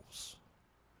themselves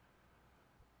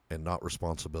and not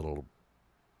responsible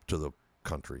to the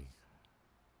country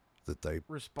that they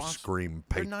scream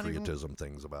patriotism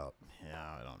things about.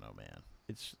 Yeah, I don't know, man.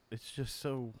 It's just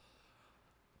so.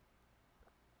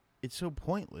 It's so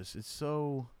pointless. It's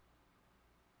so.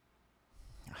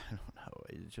 I don't know.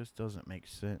 It just doesn't make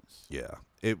sense. Yeah,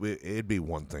 it'd be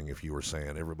one thing if you were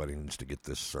saying everybody needs to get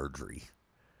this surgery,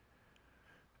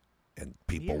 and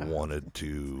people wanted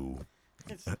to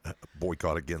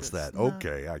boycott against that.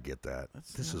 Okay, I get that.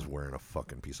 This is wearing a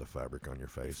fucking piece of fabric on your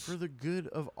face. For the good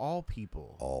of all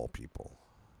people. All people.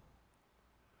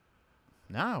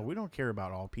 No, we don't care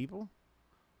about all people.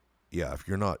 Yeah, if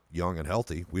you're not young and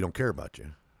healthy, we don't care about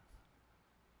you.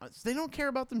 They don't care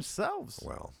about themselves.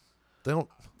 Well, they don't.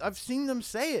 I've seen them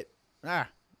say it.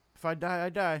 If I die, I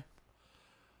die.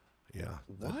 Yeah.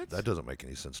 What? That doesn't make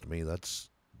any sense to me. That's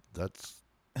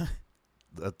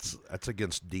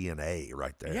against DNA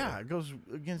right there. Yeah, it goes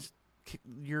against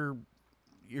your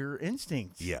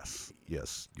instincts. Yes.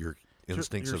 Your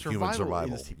instincts your of human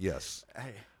survival. instinct. Yes.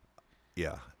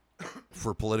 Yeah.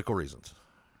 For political reasons.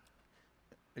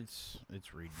 It's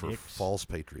ridiculous. For false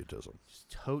patriotism. It's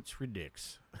totes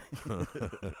ridiculous.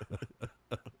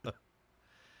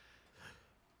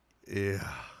 Yeah.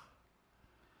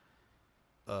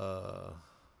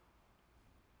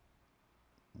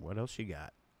 What else you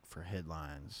got for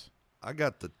headlines? I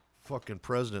got the fucking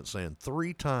president saying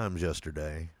 3 times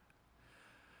yesterday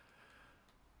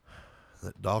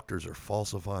that doctors are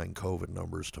falsifying COVID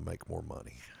numbers to make more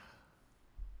money.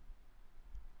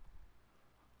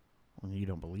 Well, you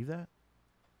don't believe that?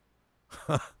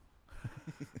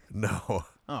 No.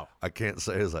 Oh. I can't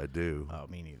say as I do. Oh,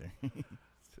 me neither.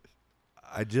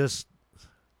 I just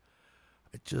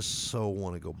so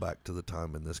want to go back to the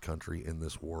time in this country, in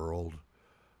this world,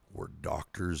 where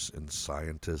doctors and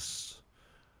scientists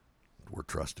were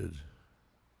trusted.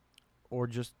 Or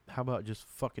just, how about just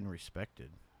fucking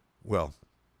respected? Well,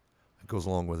 it goes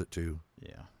along with it too.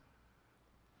 Yeah.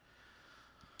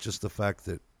 Just the fact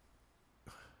that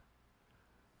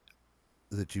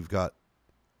you've got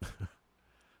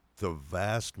the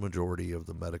vast majority of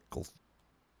the medical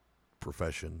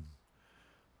profession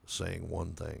saying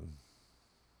one thing.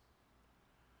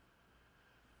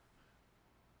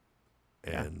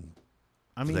 And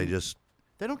I mean, they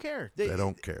don't care. They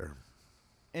don't care.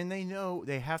 And they know,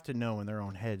 they have to know in their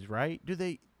own heads, right? Do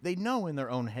they know in their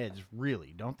own heads,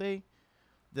 really, don't they?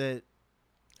 That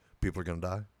people are going to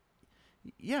die?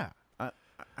 Yeah. I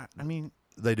mean,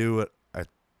 they do it.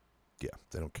 Yeah,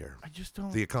 they don't care. I just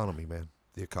don't. The economy, man.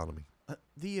 The economy.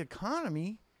 The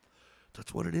economy?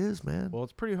 That's what it is, man. Well,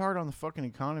 it's pretty hard on the fucking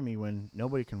economy when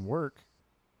nobody can work.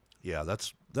 Yeah,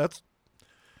 that's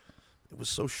it was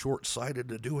so short-sighted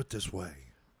to do it this way.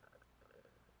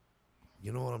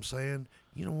 You know what I'm saying?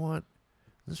 You know what?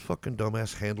 This fucking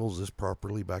dumbass handles this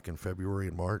properly back in February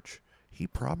and March. He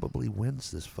probably wins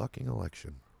this fucking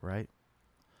election. Right?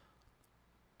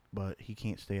 But he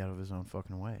can't stay out of his own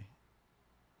fucking way.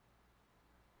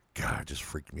 God, it just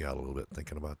freaked me out a little bit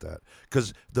thinking about that.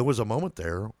 Because there was a moment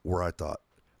there where I thought,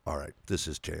 all right, this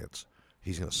is chance.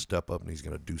 He's going to step up and he's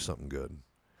going to do something good.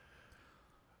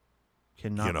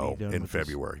 Cannot be done in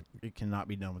February. It cannot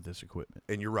be done with this equipment.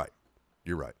 And you're right.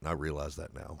 You're right. And I realize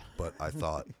that now. But I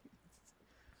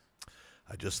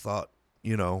just thought,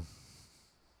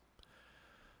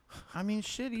 I mean,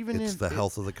 shit, even it's the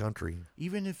health of the country.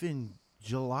 Even if in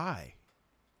July,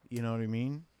 you know what I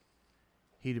mean?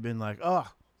 He'd have been like,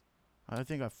 oh, I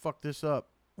think I fucked this up.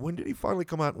 When did he finally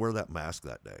come out and wear that mask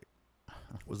that day?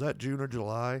 Was that June or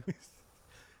July?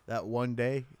 That one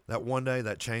day? That one day,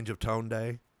 that change of tone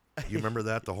day? You remember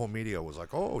that? The whole media was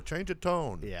like, oh, change of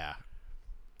tone. Yeah.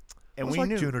 And we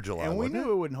knew June or July. And we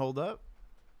knew it wouldn't hold up.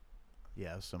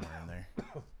 Yeah, it was somewhere in there.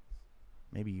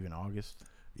 Maybe even August.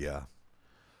 Yeah.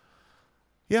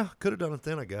 Yeah, could have done it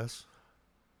then, I guess.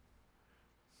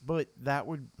 But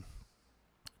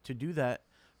to do that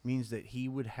means that he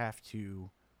would have to,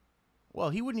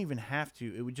 well, he wouldn't even have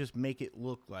to. It would just make it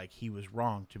look like he was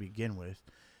wrong to begin with,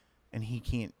 and he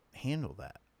can't handle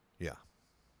that. Yeah.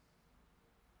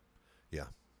 Yeah.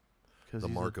 The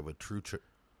mark of a true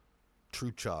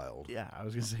child. Yeah, I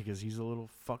was going to say, because he's a little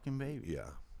fucking baby. Yeah.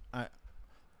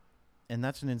 And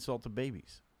that's an insult to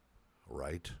babies.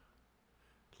 Right.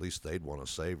 At least they'd want to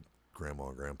save Grandma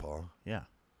and Grandpa. Yeah.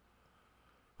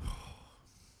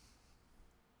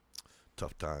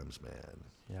 Tough times, man.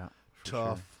 Yeah.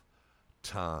 Tough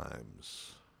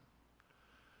times.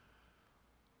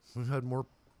 We've had more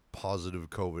positive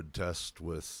COVID tests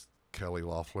with Kelly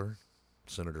Loeffler,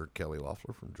 Senator Kelly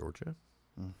Loeffler from Georgia.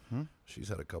 Mm-hmm. She's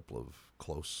had a couple of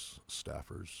close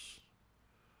staffers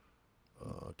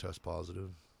test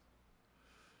positive.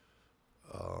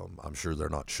 I'm sure they're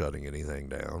not shutting anything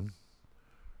down.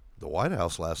 The White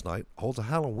House last night holds a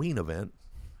Halloween event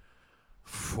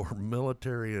for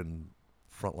military and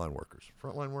frontline workers.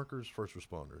 Frontline workers, first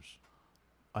responders.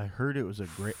 I heard it was a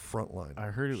great frontline. I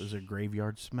heard it was a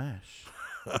graveyard smash.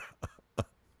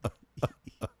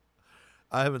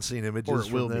 I haven't seen images Or it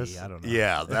from will this. be. I don't know.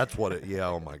 Yeah, that's what it. Yeah.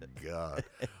 Oh my God.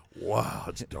 Wow,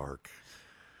 it's dark.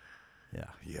 Yeah.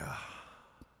 Yeah.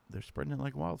 They're spreading it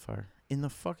like wildfire in the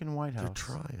fucking White House. They're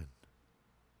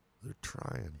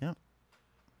trying. Yep.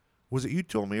 Was it you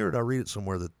told me, or did I read it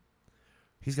somewhere that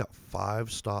he's got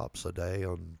 5 stops a day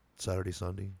on Saturday,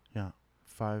 Sunday, Yeah.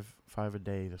 Five a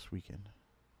day this weekend.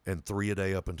 and 3 a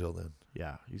day up until then?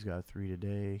 Yeah, he's got 3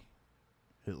 today,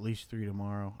 at least 3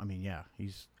 tomorrow. I mean, yeah,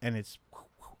 and it's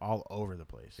all over the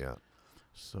place. Yeah.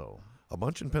 So A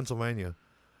bunch in Pennsylvania.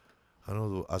 I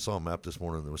know. I saw a map this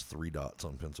morning. There was 3 dots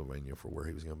on Pennsylvania for where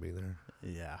he was going to be there.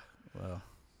 yeah, well,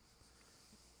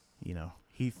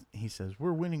 he says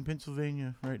we're winning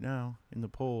Pennsylvania right now in the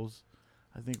polls.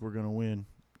 I think we're gonna win.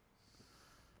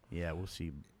 Yeah, we'll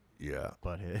see, Yeah.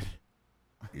 butthead.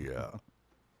 Yeah.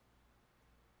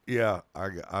 Yeah.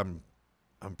 I'm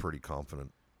pretty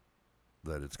confident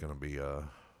that it's going to be man,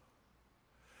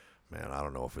 I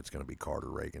don't know if it's going to be Carter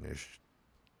Reagan-ish.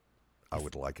 I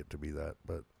would like it to be that,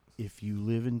 but If you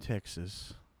live in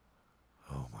Texas,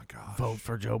 oh my gosh. vote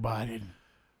for Joe Biden.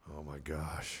 Oh my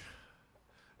gosh.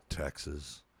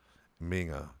 Texas.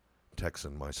 Being a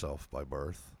Texan myself by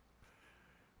birth,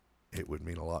 it would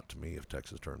mean a lot to me if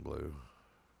Texas turned blue.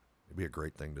 It'd be a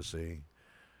great thing to see.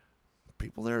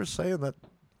 People there are saying that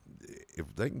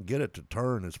if they can get it to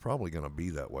turn, it's probably going to be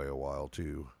that way a while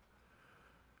too.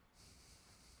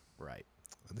 Right.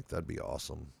 I think that'd be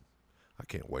awesome. I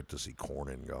can't wait to see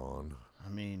Cornyn gone. I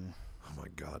mean, Oh my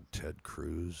God, Ted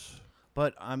Cruz.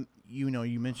 but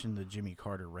you mentioned the Jimmy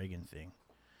Carter Reagan thing,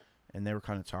 and they were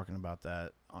kind of talking about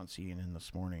that on CNN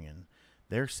this morning, and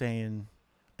they're saying,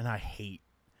 and I hate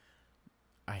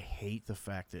the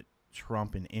fact that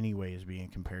Trump in any way is being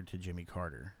compared to Jimmy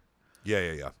Carter.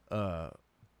 Yeah.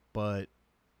 But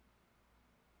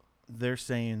they're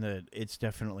saying that it's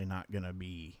definitely not going to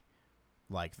be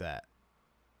like that.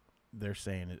 They're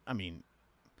saying it. I mean,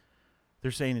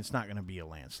 they're saying it's not going to be a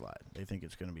landslide. They think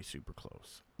it's going to be super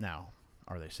close. Now,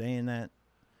 are they saying that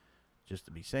just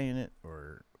to be saying it,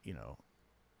 or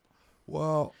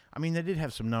Well, I mean, they did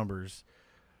have some numbers,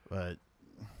 but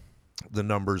the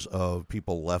numbers of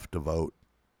people left to vote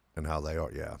and how they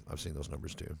are. Yeah, I've seen those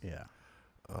numbers too. yeah.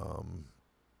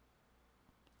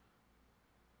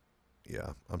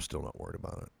 Yeah, I'm still not worried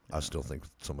about it. Yeah. I still think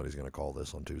somebody's going to call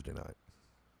this on Tuesday night.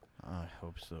 I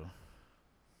hope so.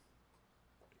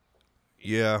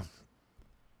 Yeah.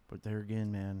 But there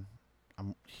again, man,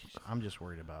 I'm just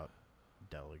worried about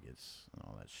delegates and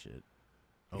all that shit.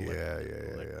 Yeah.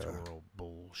 Electoral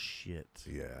bullshit.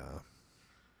 Yeah.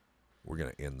 We're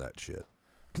going to end that shit.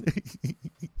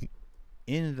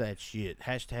 End that shit.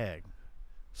 Hashtag.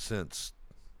 Since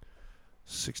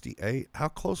 68. How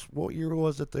close? What year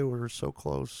was it they were so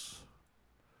close?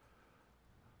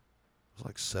 It was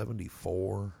like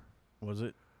 74. Was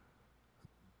it?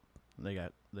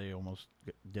 They almost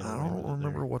did. I don't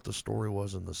remember what the story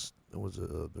was in this.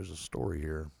 There's a story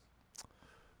here.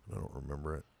 I don't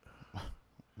remember it.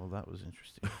 Well, that was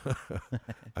interesting.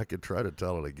 I could try to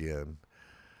tell it again.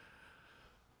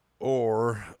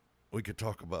 Or we could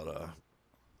talk about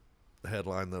a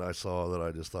headline that I saw that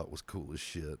I just thought was cool as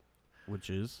shit. Which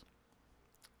is?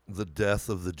 The death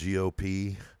of the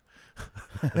GOP.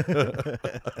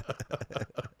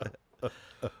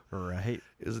 Right.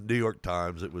 It was the New York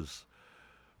Times. It was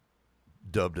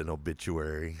dubbed an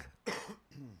obituary.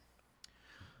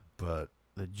 But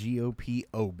The GOP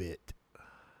obit.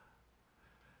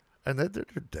 and they're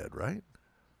dead, right?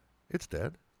 It's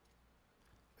dead.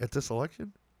 At this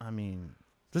election? I mean,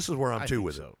 This is where I'm I to think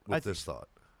with so. it, with this thought.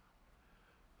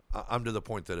 I'm to the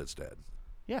point that it's dead.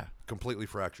 yeah. Completely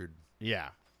fractured. Yeah.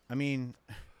 I mean,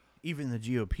 even the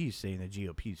GOP is saying the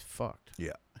GOP's fucked.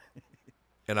 Yeah.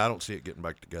 And I don't see it getting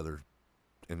back together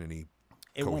in any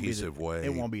cohesive way.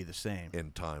 It won't be the same.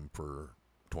 In time for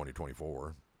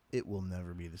 2024. It will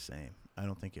never be the same. I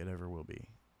don't think it ever will be.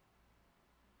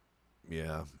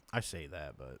 Yeah. I say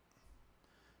that, but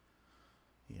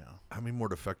How many more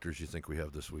defectors you think we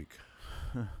have this week?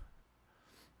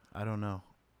 I don't know.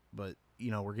 But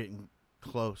we're getting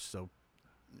close, so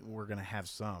we're gonna have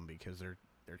some because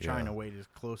They're trying Yeah. to wait as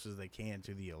close as they can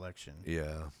to the election.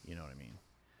 Yeah. You know what I mean?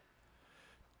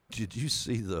 Did you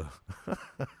see the?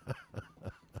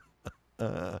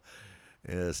 Yeah,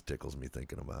 this tickles me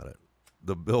thinking about it.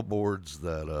 The billboards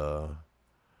that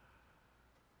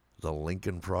the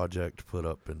Lincoln Project put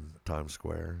up in Times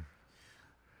Square.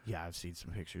 Yeah, I've seen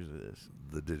some pictures of this.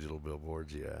 The digital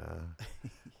billboards, yeah.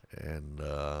 And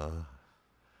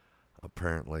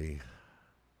apparently,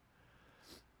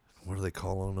 what are they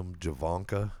calling them?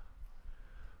 Javanka?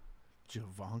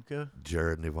 Javanka?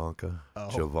 Jared and Ivanka? Oh,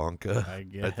 Javanka? I I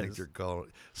guess. think they're calling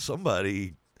it.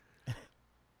 Somebody,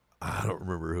 I don't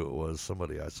remember who it was.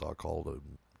 Somebody I saw called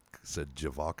him, said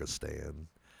Javakistan.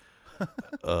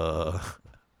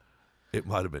 It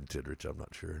might have been Tidrich, I'm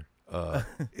not sure.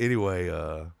 Anyway,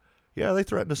 yeah, they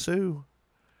threatened to sue.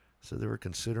 So they were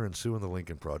considering suing the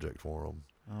Lincoln Project for them.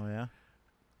 Oh, yeah?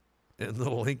 And the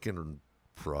Lincoln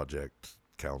Project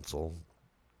Council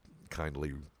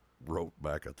kindly wrote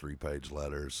back a 3-page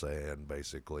letter saying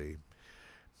basically,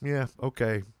 yeah,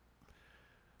 okay,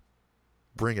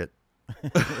 bring it.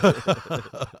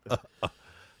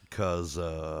 Because,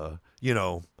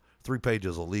 3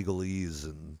 pages of legalese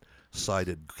and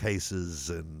cited cases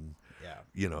and,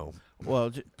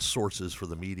 Well, sources for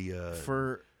the media.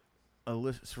 for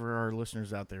our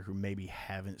listeners out there who maybe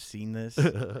haven't seen this,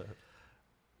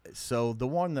 so the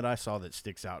one that I saw that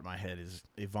sticks out in my head is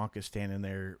Ivanka standing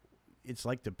there. It's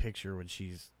like the picture when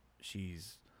she's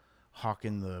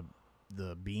hawking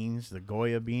the beans, the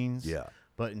Goya beans. Yeah.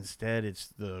 But instead, it's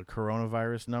the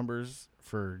coronavirus numbers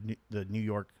for the New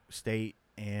York state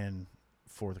and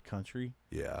for the country.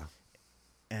 Yeah.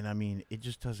 And I mean, it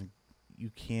just doesn't.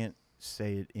 You can't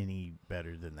say it any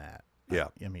better than that. Yeah.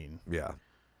 I mean, Yeah.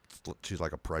 She's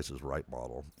like a Price is Right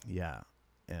model. yeah.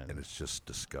 And it's just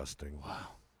disgusting.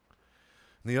 Wow.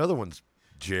 And the other one's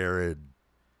Jared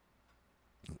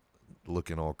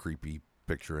looking all creepy,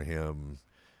 picture of him.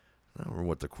 I don't remember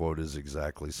what the quote is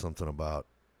exactly. Something about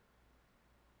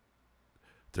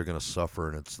they're going to suffer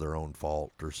and it's their own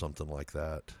fault or something like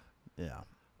that. Yeah.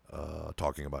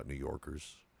 Talking about New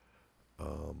Yorkers.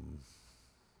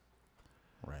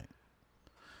 Right.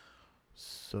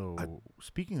 So,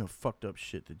 speaking of fucked up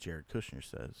shit that Jared Kushner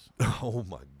says. Oh,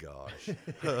 my gosh.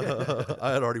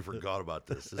 I had already forgot about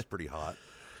this. This is pretty hot.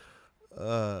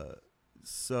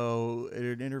 So, in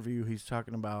an interview, he's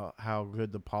talking about how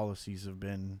good the policies have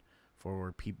been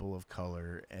for people of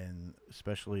color and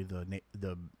especially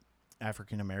the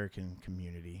African American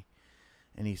community.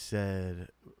 And he said,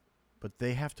 but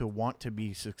they have to want to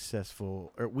be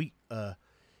successful, or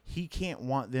he can't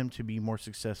want them to be more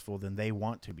successful than they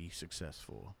want to be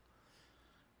successful.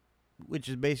 Which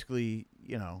is basically,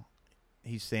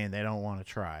 he's saying they don't want to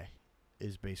try,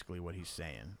 is basically what he's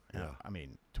saying. Yeah. I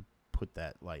mean, to put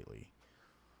that lightly.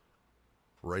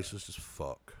 Racist as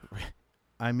fuck.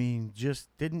 I mean, just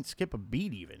didn't skip a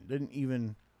beat even. Didn't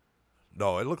even.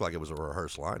 No, it looked like it was a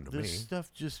rehearsed line to me. This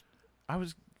stuff just.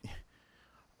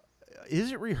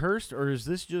 Is it rehearsed or is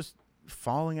this just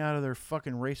falling out of their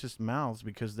fucking racist mouths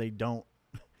because they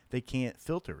can't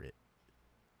filter it?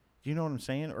 Do you know what I'm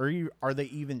saying? Or are they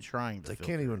even trying to They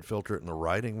filter can't even filter it in the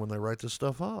writing when they write this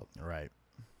stuff up. Right.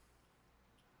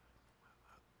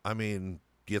 I mean,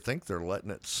 do you think they're letting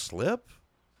it slip?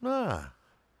 Nah.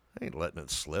 They ain't letting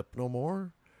it slip no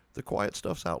more. The quiet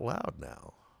stuff's out loud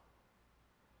now.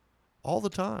 All the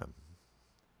time.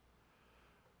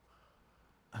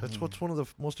 That's what's one of the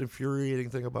most infuriating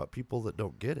thing about people that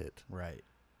don't get it. Right.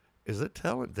 Is they're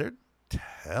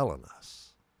telling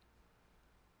us.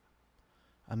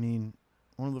 I mean,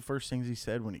 one of the first things he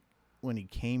said when he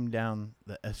came down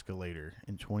the escalator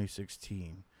in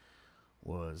 2016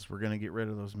 was, we're going to get rid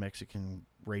of those Mexican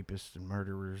rapists and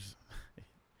murderers.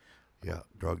 Yeah,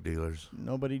 drug dealers.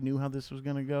 Nobody knew how this was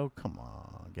going to go. Come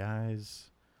on, guys.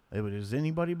 It was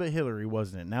anybody but Hillary,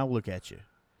 wasn't it? Now look at you.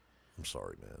 I'm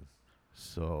sorry, man.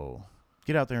 So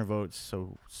get out there and vote. It's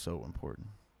so important.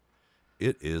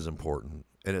 It is important,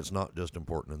 and it's not just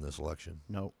important in this election.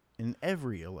 No, in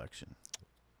every election.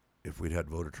 If we'd had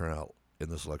voter turnout in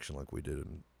this election like we did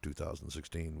in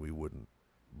 2016, we wouldn't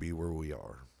be where we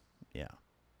are. Yeah.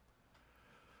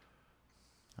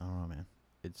 I don't know, man.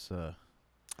 It's a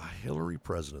Hillary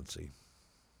presidency.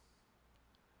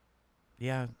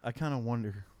 Yeah, I kind of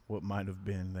wonder what might have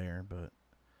been there, but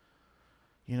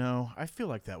I feel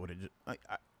like that would have.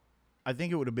 I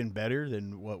think it would have been better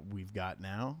than what we've got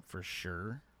now, for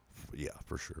sure. Yeah,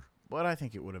 for sure. But I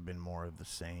think it would have been more of the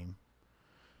same.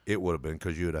 It would have been,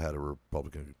 because you would have had a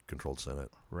Republican-controlled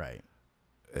Senate. Right.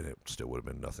 And it still would have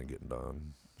been nothing getting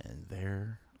done. And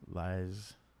there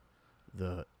lies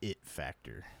the it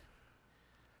factor.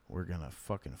 We're going to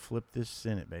fucking flip this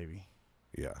Senate, baby.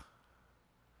 Yeah.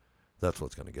 That's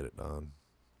what's going to get it done.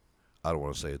 I don't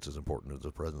want to say it's as important as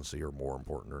the presidency or more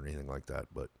important or anything like that,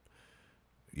 but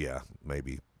yeah,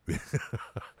 maybe.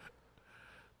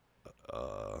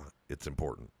 It's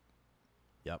important.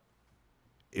 Yep.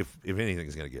 If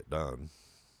anything's going to get done,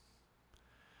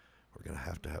 we're going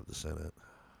to have the Senate.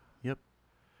 Yep.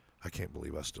 I can't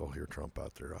believe I still hear Trump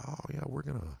out there. Oh yeah, we're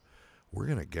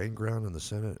gonna gain ground in the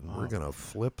Senate and we're gonna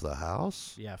flip the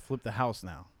House. Yeah, flip the House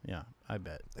now. Yeah, I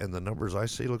bet. And the numbers I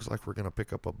see looks like we're gonna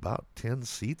pick up about 10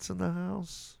 seats in the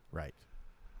House. Right.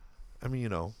 I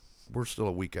mean, we're still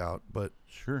a week out, but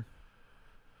Sure.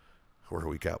 we're a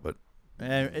week out, but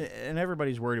And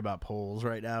everybody's worried about polls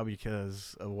right now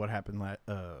because of what happened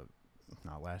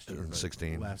not last year, but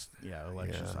 16.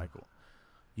 Election cycle.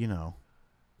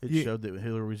 It showed that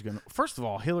Hillary was going to. First of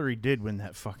all, Hillary did win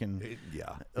that fucking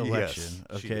election,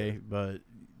 yes, okay? But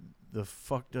the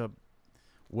fucked up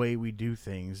way we do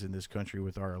things in this country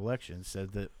with our elections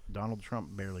said that Donald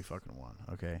Trump barely fucking won,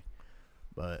 okay?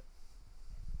 But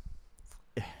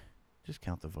just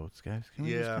count the votes, guys. Can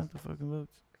we just count the fucking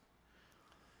votes?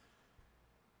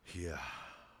 Yeah.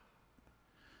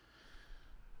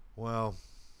 Well,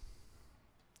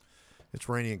 it's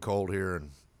rainy and cold here, and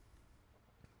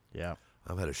Yeah.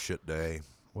 I've had a shit day.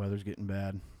 Weather's getting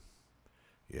bad.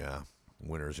 Yeah.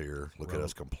 Winter's here. Look at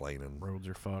us complaining. Roads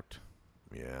are fucked.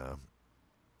 Yeah.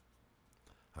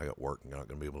 I got work and not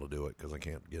going to be able to do it because I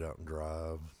can't get out and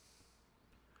drive.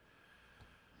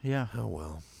 Yeah. Oh,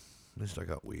 well. At least I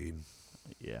got weed.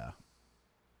 Yeah.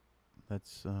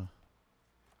 That's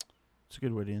it's a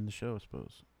good way to end the show, I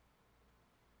suppose.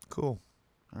 Cool.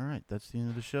 All right. That's the end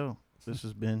of the show. This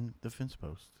has been The Fence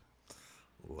Post.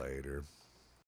 Later.